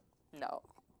 No.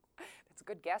 That's a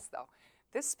good guess, though.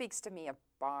 This speaks to me of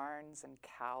barns and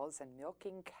cows and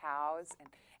milking cows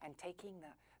and taking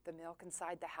the milk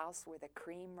inside the house where the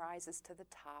cream rises to the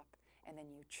top, and then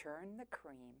you churn the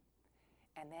cream,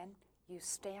 and then you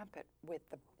stamp it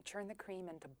churn the cream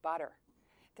into butter.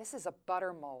 This is a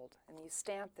butter mold, and you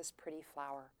stamp this pretty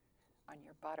flower on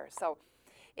your butter. So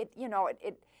it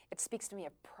speaks to me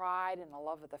of pride and the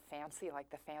love of the fancy, like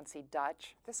the fancy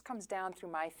Dutch. This comes down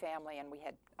through my family, and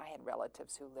I had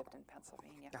relatives who lived in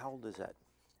Pennsylvania. How old is that?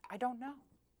 I don't know.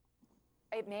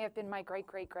 It may have been my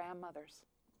great-great-grandmother's.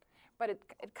 But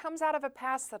it comes out of a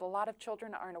past that a lot of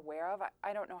children aren't aware of.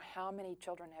 I don't know how many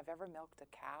children have ever milked a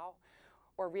cow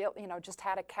or just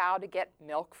had a cow to get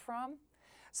milk from.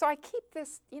 So I keep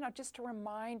this, just to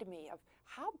remind me of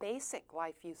how basic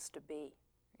life used to be.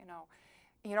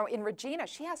 In Regina,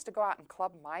 she has to go out and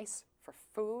club mice for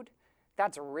food.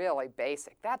 That's really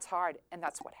basic. That's hard, and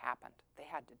that's what happened. They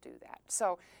had to do that.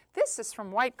 So this is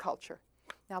from white culture.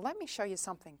 Now let me show you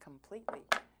something completely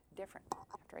different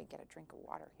after I get a drink of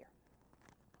water here.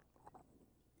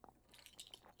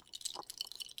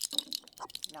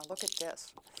 Now look at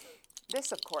this.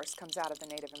 This, of course, comes out of the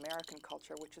Native American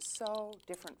culture, which is so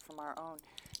different from our own.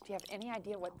 Do you have any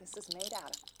idea what this is made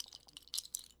out of?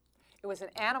 It was an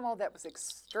animal that was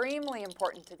extremely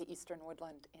important to the Eastern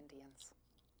Woodland Indians.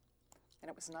 And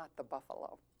it was not the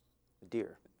buffalo. The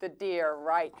deer. The deer,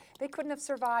 right. They couldn't have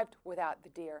survived without the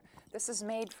deer. This is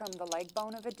made from the leg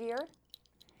bone of a deer,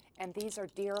 and these are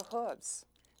deer hooves.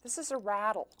 This is a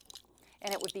rattle,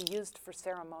 and it would be used for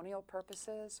ceremonial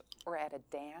purposes or at a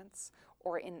dance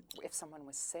or if someone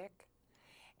was sick.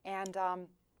 And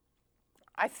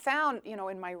I found,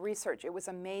 in my research, it was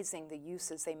amazing the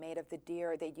uses they made of the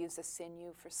deer. They'd use the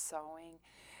sinew for sewing.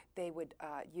 They would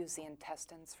use the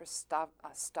intestines for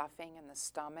stuffing in the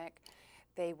stomach.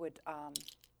 They would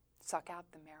suck out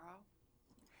the marrow.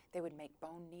 They would make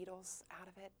bone needles out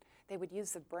of it. They would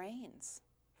use the brains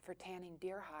for tanning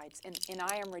deer hides. In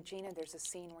I Am Regina, there's a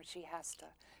scene where she has to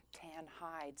tan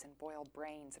hides and boil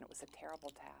brains, and it was a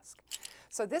terrible task.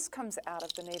 So this comes out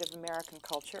of the Native American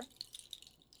culture.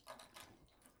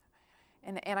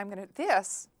 And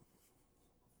this,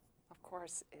 of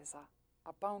course, is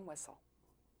a bone whistle.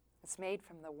 It's made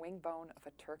from the wing bone of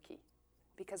a turkey,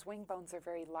 because wing bones are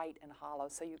very light and hollow,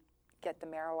 so you get the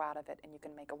marrow out of it and you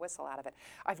can make a whistle out of it.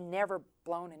 I've never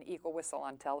blown an eagle whistle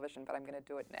on television, but I'm going to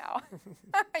do it now.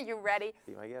 Are you ready?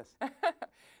 Be my guess.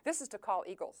 This is to call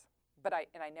eagles, but I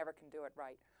never can do it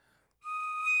right.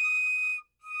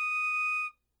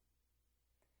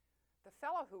 The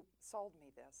fellow who sold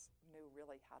me this knew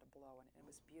really how to blow it. It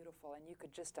was beautiful, and you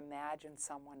could just imagine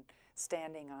someone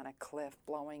standing on a cliff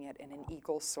blowing it and an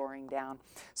eagle soaring down.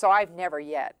 So I've never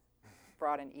yet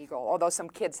brought an eagle, although some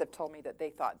kids have told me that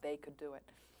they thought they could do it.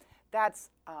 That's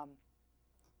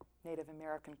Native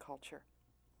American culture.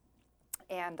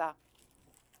 And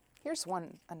here's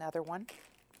another one.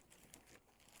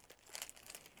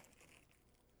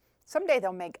 Someday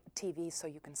they'll make TV so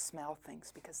you can smell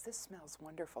things, because this smells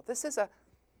wonderful. This is a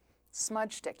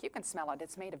smudge stick. You can smell it.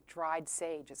 It's made of dried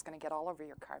sage. It's going to get all over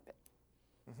your carpet.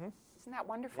 Mm-hmm. Isn't that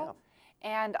wonderful?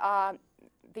 Yeah. And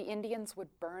the Indians would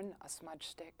burn a smudge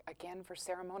stick, again, for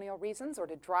ceremonial reasons, or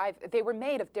to drive. They were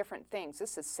made of different things.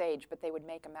 This is sage, but they would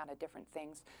make them out of different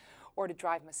things, or to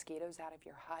drive mosquitoes out of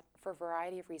your hut for a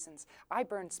variety of reasons. I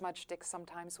burn smudge sticks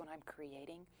sometimes when I'm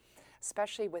creating,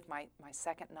 especially with my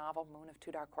second novel, Moon of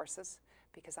Two Dark Horses,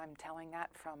 because I'm telling that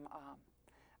from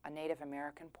a Native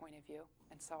American point of view.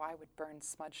 And so I would burn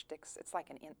smudge sticks. It's like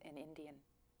an Indian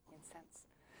incense.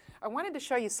 I wanted to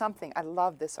show you something. I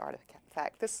love this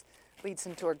artifact. This leads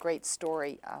into a great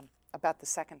story about the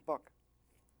second book.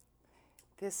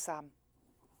 This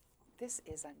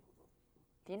is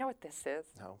do you know what this is?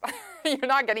 No. You're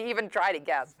not going to even try to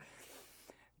guess.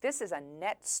 This is a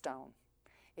net stone.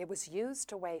 It was used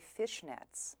to weigh fish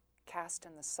nets cast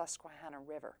in the Susquehanna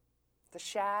River. The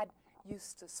shad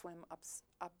used to swim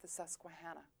up the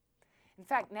Susquehanna. In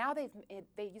fact, now they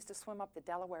used to swim up the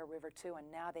Delaware River too,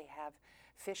 and now they have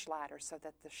fish ladders so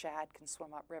that the shad can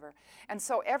swim upriver. And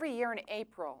so every year in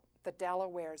April, the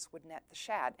Delawares would net the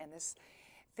shad, and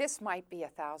this might be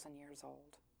 1,000 years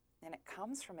old. And it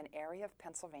comes from an area of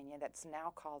Pennsylvania that's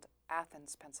now called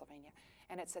Athens, Pennsylvania,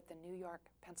 and it's at the New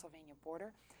York-Pennsylvania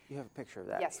border. You have a picture of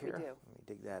that yes, here. Yes, we do. Let me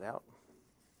dig that out.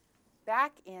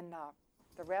 Back in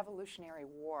the Revolutionary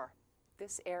War,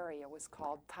 this area was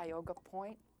called Tioga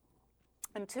Point,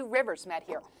 and two rivers met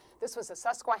here. This was the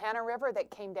Susquehanna River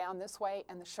that came down this way,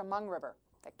 and the Chemung River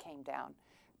that came down.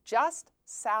 Just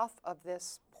south of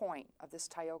this point, of this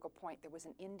Tioga Point, there was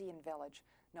an Indian village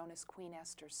known as Queen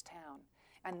Esther's Town,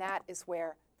 and that is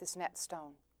where this net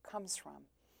stone comes from.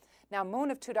 Now,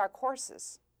 Moon of Two Dark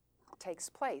Horses takes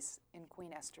place in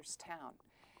Queen Esther's Town,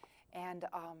 and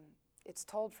it's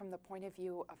told from the point of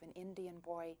view of an Indian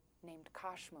boy named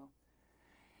Kashmu.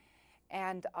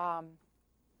 And I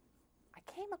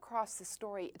came across this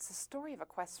story. It's a story of a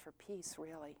quest for peace,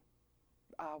 really,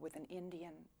 with an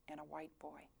Indian and a white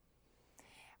boy.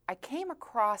 I came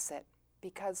across it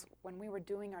because when we were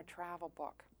doing our travel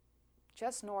book,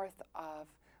 just north of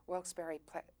Wilkes-Barre,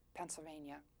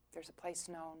 Pennsylvania, there's a place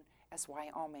known as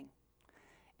Wyoming.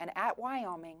 And at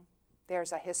Wyoming,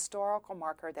 there's a historical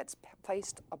marker that's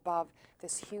placed above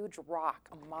this huge rock,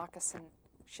 a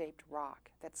moccasin-shaped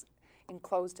rock that's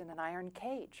enclosed in an iron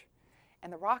cage.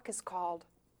 And the rock is called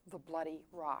the Bloody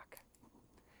Rock.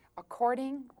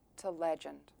 According to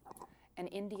legend, an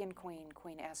Indian queen,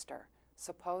 Queen Esther,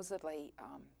 supposedly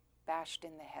bashed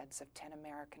in the heads of 10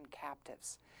 American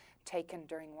captives taken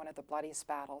during one of the bloodiest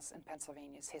battles in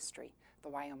Pennsylvania's history, the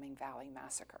Wyoming Valley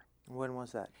Massacre. When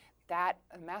was that? That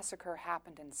massacre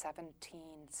happened in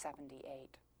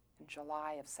 1778, in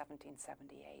July of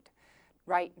 1778,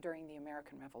 right during the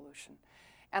American Revolution.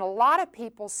 And a lot of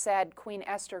people said Queen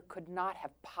Esther could not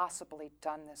have possibly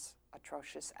done this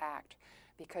atrocious act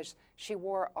because she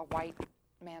wore a white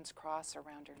man's cross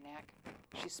around her neck.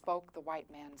 She spoke the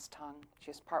white man's tongue. She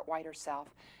was part white herself.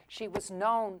 She was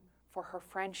known for her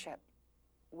friendship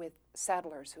with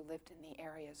settlers who lived in the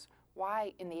areas.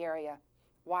 Why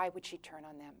would she turn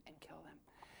on them and kill them?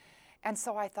 And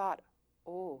so I thought,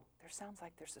 oh, there sounds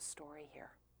like there's a story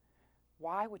here.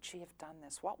 Why would she have done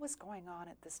this? What was going on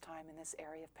at this time in this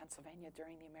area of Pennsylvania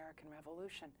during the American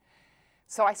Revolution?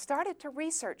 So I started to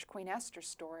research Queen Esther's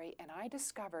story, and I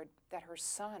discovered that her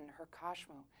son, her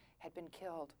Kashmu, had been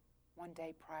killed one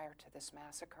day prior to this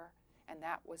massacre, and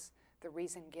that was the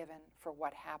reason given for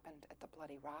what happened at the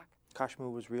Bloody Rock.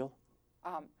 Kashmu was real?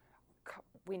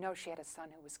 We know she had a son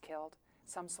who was killed.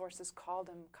 Some sources called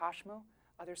him Kashmu,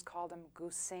 others called him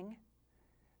Goose Singh,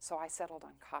 so I settled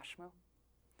on Kashmu.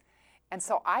 And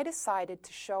so I decided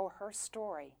to show her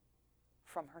story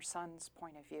from her son's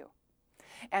point of view.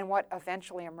 And what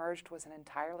eventually emerged was an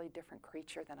entirely different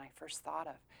creature than I first thought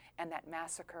of. And that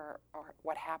massacre, or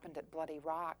what happened at Bloody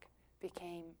Rock,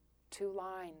 became 2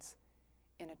 lines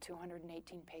in a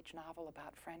 218-page novel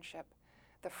about friendship,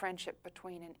 the friendship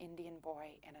between an Indian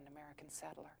boy and an American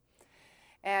settler.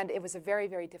 And it was a very,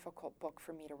 very difficult book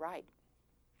for me to write.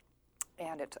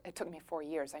 And it took me 4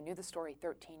 years. I knew the story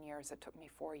 13 years. It took me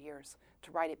 4 years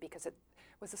to write it because it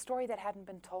was a story that hadn't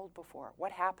been told before.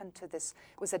 What happened to this?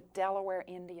 It was a Delaware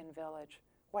Indian village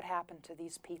what happened to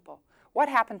these people, what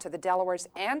happened to the Delawares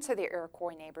and to the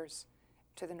Iroquois neighbors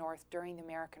to the north during the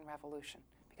American Revolution,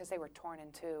 because they were torn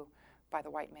in two by the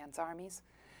white man's armies.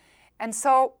 And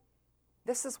so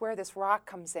this is where this rock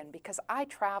comes in, because I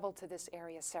traveled to this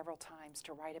area several times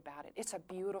to write about it. It's a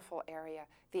beautiful area.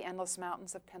 The Endless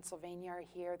Mountains of Pennsylvania are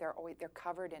here. They're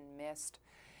covered in mist.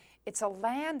 It's a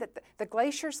land that the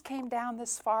glaciers came down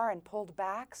this far and pulled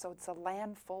back, so it's a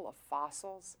land full of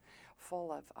fossils,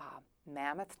 full of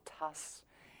mammoth tusks,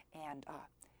 and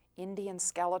Indian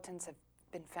skeletons have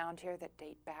been found here that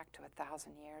date back to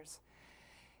 1,000 years.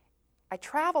 I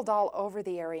traveled all over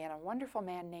the area, and a wonderful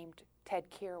man named Ted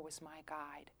Keir was my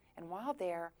guide. And while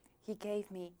there, he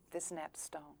gave me this net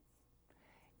stone.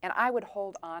 And I would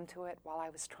hold on to it while I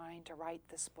was trying to write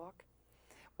this book.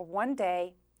 Well, one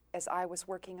day, as I was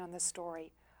working on this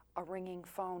story, a ringing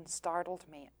phone startled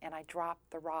me, and I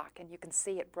dropped the rock, and you can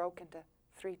see it broke into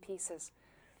 3 pieces.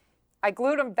 I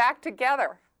glued them back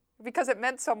together because it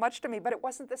meant so much to me, but it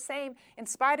wasn't the same. In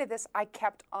spite of this, I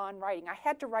kept on writing. I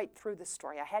had to write through the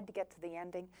story. I had to get to the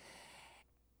ending.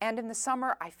 And in the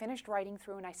summer, I finished writing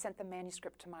through, and I sent the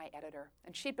manuscript to my editor.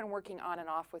 And she'd been working on and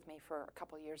off with me for a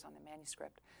couple of years on the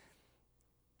manuscript.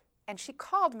 And she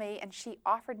called me, and she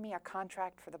offered me a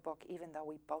contract for the book, even though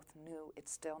we both knew it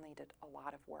still needed a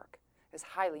lot of work. It was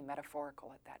highly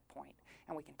metaphorical at that point,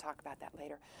 and we can talk about that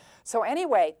later. So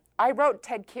anyway, I wrote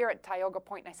Ted Keir at Tioga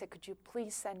Point, and I said, could you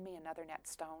please send me another net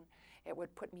stone? It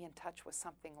would put me in touch with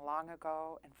something long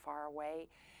ago and far away,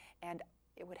 and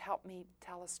it would help me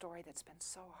tell a story that's been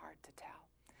so hard to tell.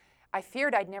 I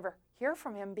feared I'd never hear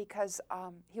from him because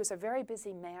he was a very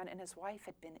busy man, and his wife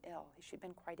had been ill. She'd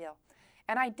been quite ill.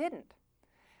 And I didn't.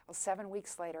 Well, 7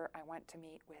 weeks later, I went to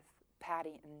meet with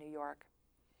Patty in New York,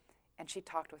 and she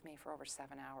talked with me for over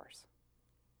 7 hours.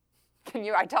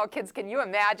 I tell kids, can you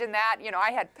imagine that? You know,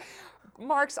 I had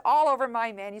marks all over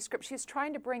my manuscript. She was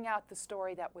trying to bring out the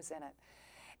story that was in it.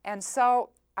 And so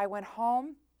I went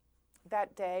home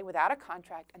that day without a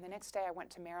contract, and the next day I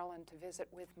went to Maryland to visit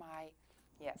with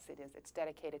yes, it's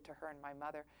dedicated to her and my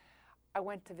mother. I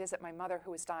went to visit my mother,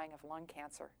 who was dying of lung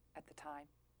cancer at the time.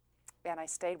 And I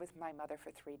stayed with my mother for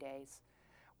 3 days.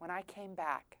 When I came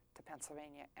back to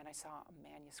Pennsylvania and I saw a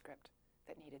manuscript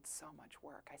that needed so much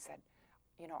work, I said,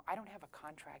 you know, I don't have a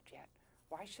contract yet.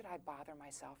 Why should I bother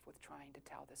myself with trying to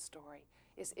tell this story?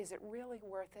 Is it really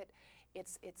worth it?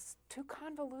 It's too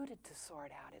convoluted to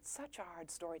sort out. It's such a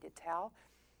hard story to tell.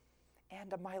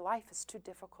 And my life is too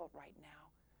difficult right now.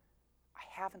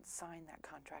 I haven't signed that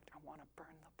contract. I want to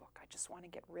burn the book. I just want to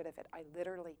get rid of it. I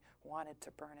literally wanted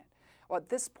to burn it. Well, at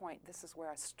this point, this is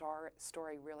where a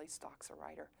story really stalks a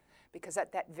writer. Because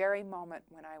at that very moment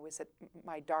when I was at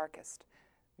my darkest,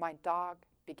 my dog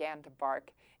began to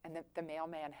bark, and the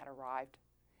mailman had arrived.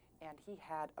 And he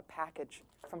had a package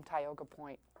from Tioga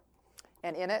Point.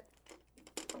 And in it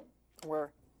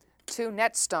were 2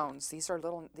 net stones. These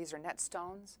are net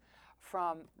stones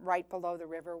from right below the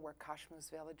river where Kashmu's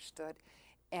village stood,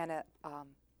 and a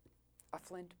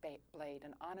flint blade,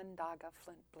 an Onondaga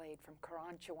flint blade from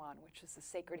Karanchuan, which is the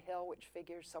sacred hill which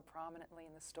figures so prominently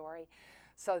in the story.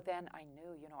 So then I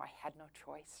knew, you know, I had no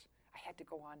choice. I had to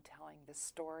go on telling this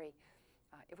story.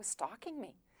 It was stalking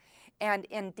me. And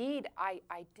indeed, I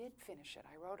did finish it.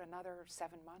 I wrote another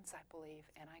 7 months, I believe,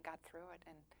 and I got through it,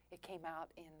 and it came out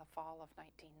in the fall of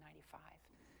 1995.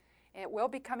 And it will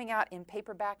be coming out in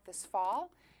paperback this fall,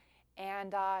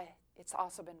 and it's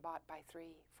also been bought by 3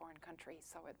 foreign countries,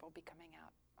 so it will be coming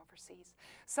out overseas.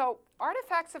 So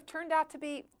artifacts have turned out to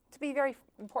be very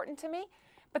important to me,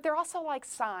 but they're also like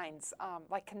signs,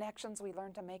 like connections we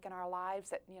learn to make in our lives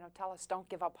that, you know, tell us don't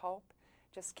give up hope,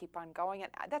 just keep on going.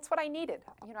 And that's what I needed.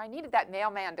 You know, I needed that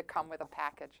mailman to come with a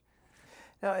package.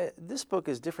 Now, this book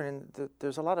is different.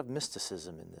 There's a lot of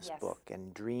mysticism in this book,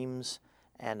 and dreams,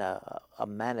 and a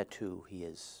Manitou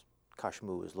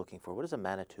Kashmu is looking for. What is a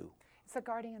Manitou? It's a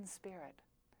guardian spirit.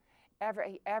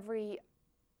 Every,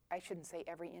 I shouldn't say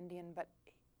every Indian, but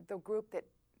the group that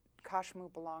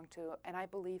Kashmu belonged to, and I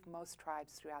believe most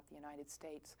tribes throughout the United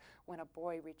States, when a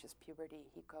boy reaches puberty,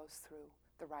 he goes through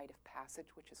the rite of passage,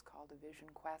 which is called a vision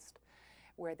quest,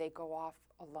 where they go off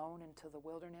alone into the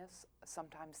wilderness.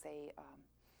 Sometimes they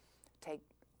take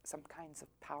some kinds of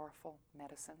powerful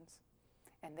medicines,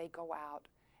 and they go out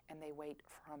and they wait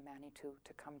for a Manitou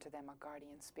to come to them, a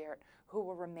guardian spirit, who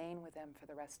will remain with them for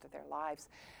the rest of their lives.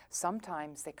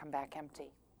 Sometimes they come back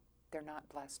empty. They're not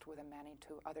blessed with a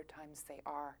Manitou. Other times they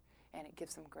are, and it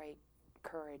gives them great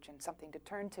courage and something to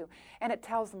turn to. And it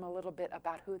tells them a little bit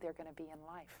about who they're going to be in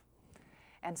life.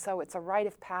 And so it's a rite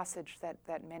of passage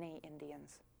that many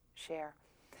Indians share.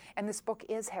 And this book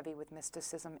is heavy with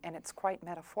mysticism, and it's quite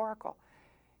metaphorical.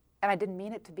 And I didn't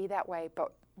mean it to be that way,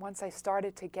 but once I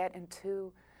started to get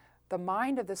into the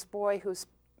mind of this boy who's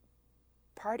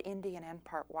part Indian and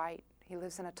part white, he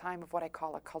lives in a time of what I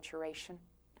call acculturation,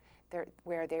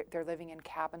 where they're living in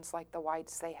cabins like the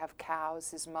whites. They have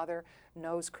cows. His mother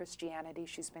knows Christianity.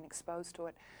 She's been exposed to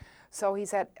it. So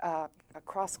he's at a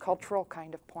cross-cultural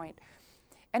kind of point.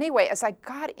 Anyway, as I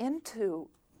got into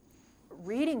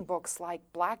reading books like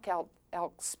Black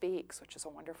Elk Speaks, which is a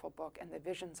wonderful book, and The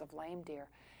Visions of Lame Deer,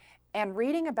 and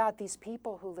reading about these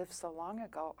people who lived so long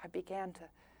ago, I began to,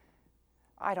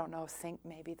 I don't know, think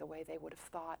maybe the way they would have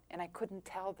thought. And I couldn't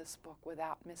tell this book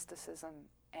without mysticism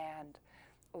and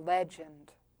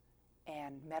legend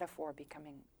and metaphor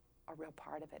becoming a real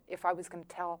part of it, if I was going to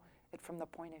tell it from the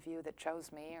point of view that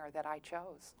chose me or that I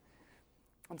chose.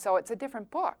 And so it's a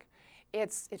different book.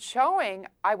 It's showing,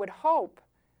 I would hope,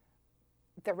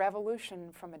 the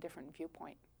revolution from a different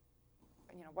viewpoint.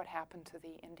 You know, what happened to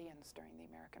the Indians during the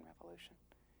American Revolution.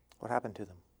 What happened to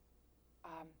them?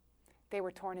 They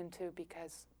were torn in two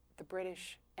because the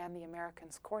British and the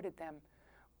Americans courted them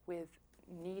with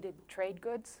needed trade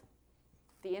goods.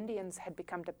 The Indians had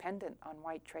become dependent on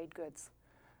white trade goods,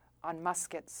 on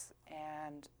muskets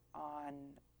and on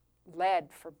lead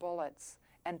for bullets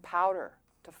and powder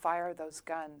to fire those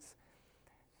guns.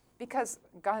 Because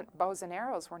bows and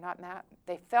arrows were not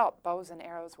they felt bows and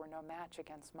arrows were no match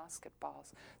against musket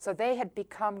balls. So they had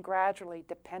become gradually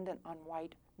dependent on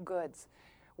white goods.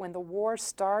 When the war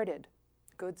started,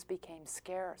 goods became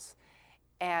scarce.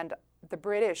 And the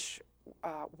British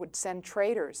would send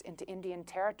traders into Indian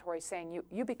territory saying,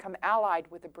 you become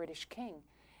allied with the British king,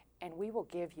 and we will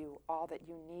give you all that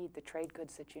you need, the trade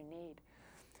goods that you need.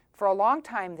 For a long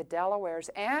time, the Delawares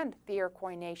and the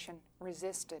Iroquois nation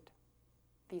resisted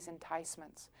these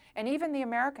enticements. And even the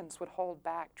Americans would hold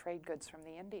back trade goods from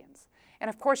the Indians. And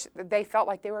of course, they felt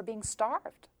like they were being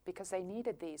starved because they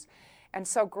needed these. And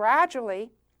so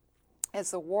gradually,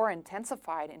 as the war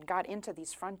intensified and got into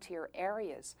these frontier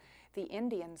areas, the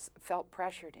Indians felt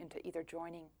pressured into either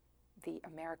joining the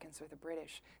Americans or the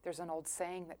British. There's an old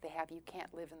saying that they have, you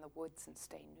can't live in the woods and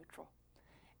stay neutral.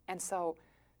 And so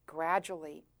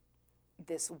gradually,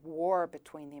 this war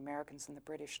between the Americans and the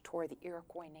British tore the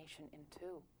Iroquois nation in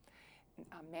two.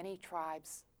 Many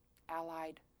tribes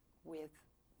allied with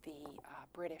the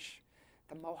British,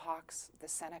 the Mohawks, the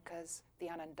Senecas, the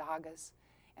Onondagas,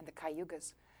 and the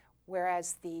Cayugas,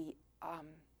 whereas the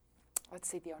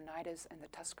Oneidas and the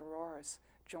Tuscaroras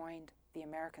joined the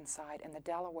American side, and the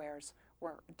Delawares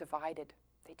were divided.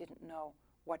 They didn't know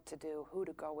what to do, who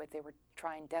to go with. They were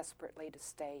trying desperately to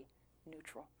stay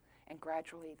neutral. And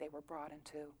gradually they were brought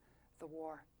into the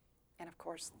war. And of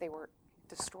course, they were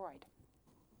destroyed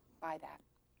by that.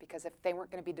 Because if they weren't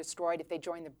going to be destroyed, if they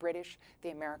joined the British,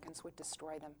 the Americans would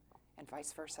destroy them, and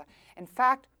vice versa. In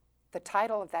fact, the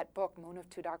title of that book, Moon of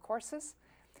Two Dark Horses,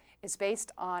 is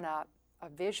based on a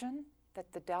vision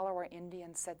that the Delaware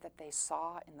Indians said that they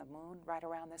saw in the moon right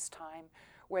around this time,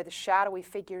 where the shadowy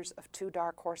figures of two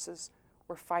dark horses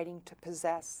were fighting to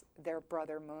possess their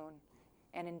brother moon.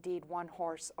 And indeed, one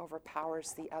horse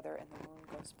overpowers the other and the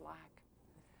moon goes black.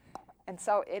 And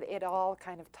so it all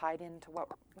kind of tied into what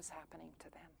was happening to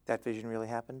them. That vision really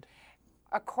happened?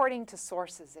 According to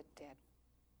sources, it did.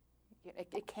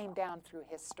 It came down through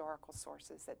historical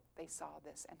sources that they saw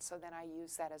this. And so then I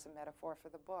used that as a metaphor for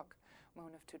the book,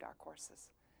 Moon of Two Dark Horses.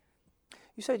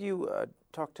 You said you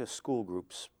talk to school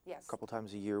groups Yes. a couple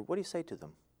times a year. What do you say to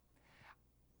them?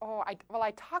 Oh,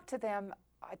 I talk to them.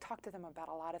 I talk to them about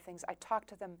a lot of things. I talk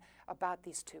to them about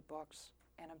these two books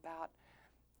and about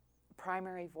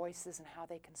primary voices and how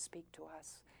they can speak to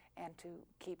us, and to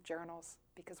keep journals,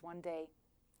 because one day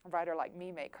a writer like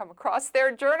me may come across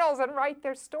their journals and write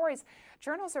their stories.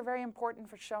 Journals are very important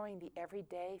for showing the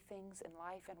everyday things in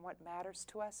life and what matters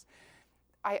to us.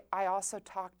 I also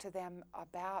talk to them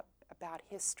about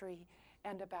history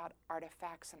and about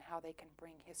artifacts and how they can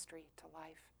bring history to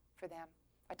life for them.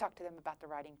 I talk to them about the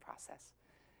writing process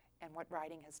and what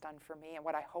writing has done for me and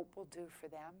what I hope will do for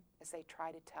them as they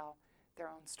try to tell their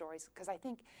own stories. Because I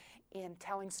think in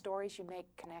telling stories, you make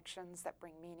connections that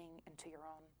bring meaning into your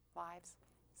own lives.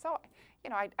 So,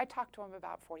 I talk to them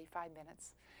about 45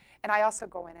 minutes. And I also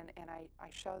go in and I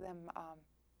show them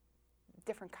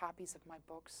different copies of my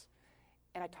books.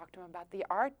 And I talk to them about the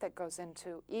art that goes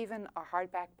into even a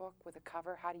hardback book with a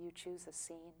cover. How do you choose a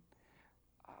scene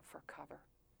for cover?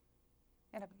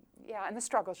 And and the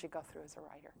struggles you go through as a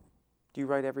writer. Do you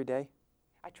write every day?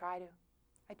 I try to.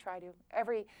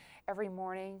 Every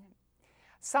morning.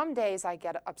 Some days I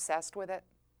get obsessed with it,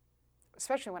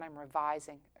 especially when I'm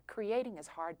revising. Creating is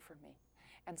hard for me.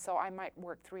 And so I might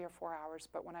work 3 or 4 hours,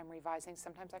 but when I'm revising,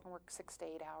 sometimes I can work 6 to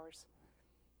 8 hours.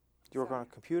 Do you work on a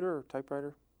computer or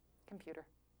typewriter? Computer.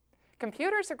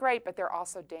 Computers are great, but they're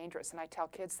also dangerous, and I tell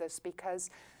kids this because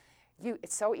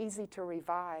it's so easy to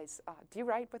revise. Do you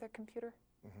write with a computer?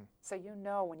 Mm-hmm. So you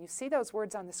know when you see those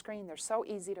words on the screen, they're so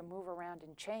easy to move around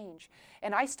and change.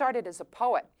 And I started as a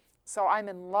poet, so I'm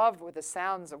in love with the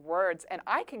sounds of words, and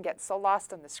I can get so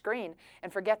lost on the screen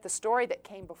and forget the story that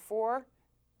came before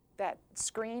that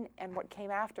screen and what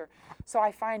came after. So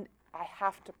I find I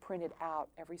have to print it out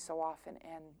every so often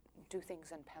and do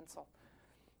things in pencil,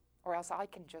 or else I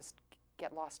can just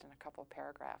get lost in a couple of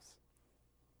paragraphs.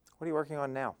 What are you working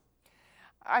on now?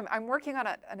 I'm working on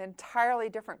an entirely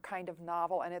different kind of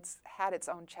novel, and it's had its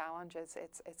own challenges.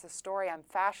 It's a story I'm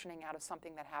fashioning out of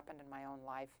something that happened in my own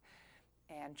life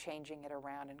and changing it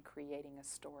around and creating a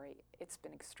story. It's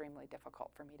been extremely difficult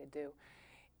for me to do.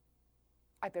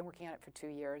 I've been working on it for 2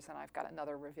 years, and I've got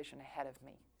another revision ahead of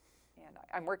me. And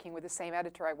I'm working with the same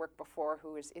editor I worked before,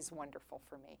 who is wonderful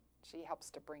for me. She helps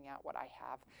to bring out what I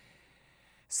have.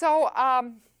 So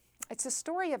it's a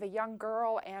story of a young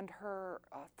girl and her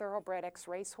thoroughbred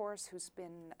ex-racehorse who's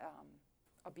been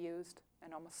abused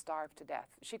and almost starved to death.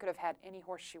 She could have had any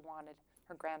horse she wanted.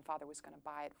 Her grandfather was going to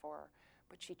buy it for her,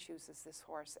 but she chooses this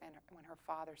horse, and when her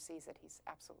father sees it, he's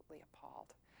absolutely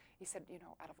appalled. He said, you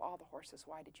know, out of all the horses,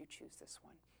 why did you choose this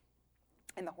one?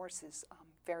 And the horse is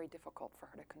very difficult for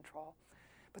her to control,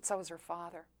 but so is her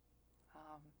father.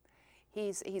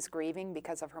 He's grieving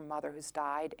because of her mother who's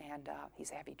died, and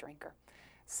he's a heavy drinker.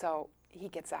 So he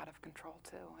gets out of control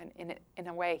too, and in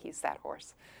a way, he's that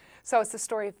horse. So it's the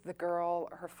story of the girl,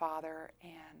 her father,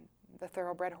 and the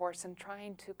thoroughbred horse, and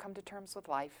trying to come to terms with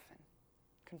life and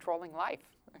controlling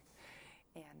life.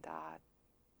 And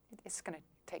it's going to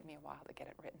take me a while to get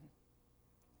it written.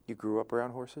 You grew up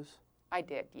around horses? I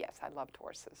did, yes. I loved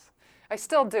horses. I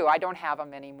still do. I don't have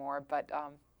them anymore, but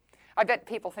I bet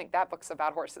people think that book's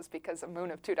about horses because A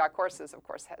Moon of Two Dark Horses, of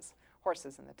course, has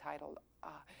horses in the title.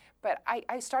 But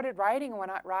I started riding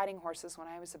horses when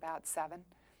I was about 7.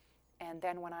 And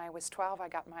then when I was 12, I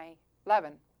got my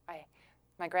 11.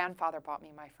 My grandfather bought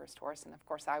me my first horse, and of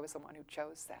course I was the one who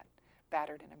chose that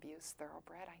battered and abused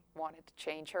thoroughbred. I wanted to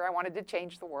change her. I wanted to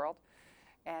change the world.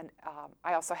 And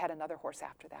I also had another horse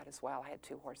after that as well. I had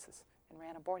 2 horses and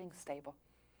ran a boarding stable.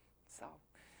 So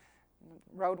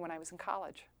rode when I was in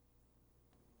college.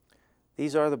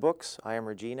 These are the books, I Am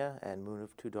Regina and Moon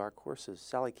of Two Dark Horses.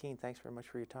 Sally Keene, thanks very much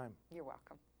for your time. You're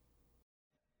welcome.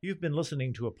 You've been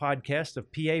listening to a podcast of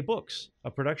PA Books,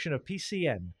 a production of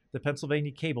PCN, the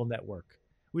Pennsylvania Cable Network.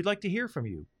 We'd like to hear from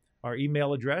you. Our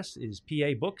email address is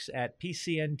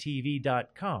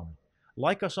pabooks@pcntv.com.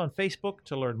 Like us on Facebook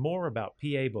to learn more about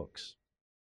PA Books.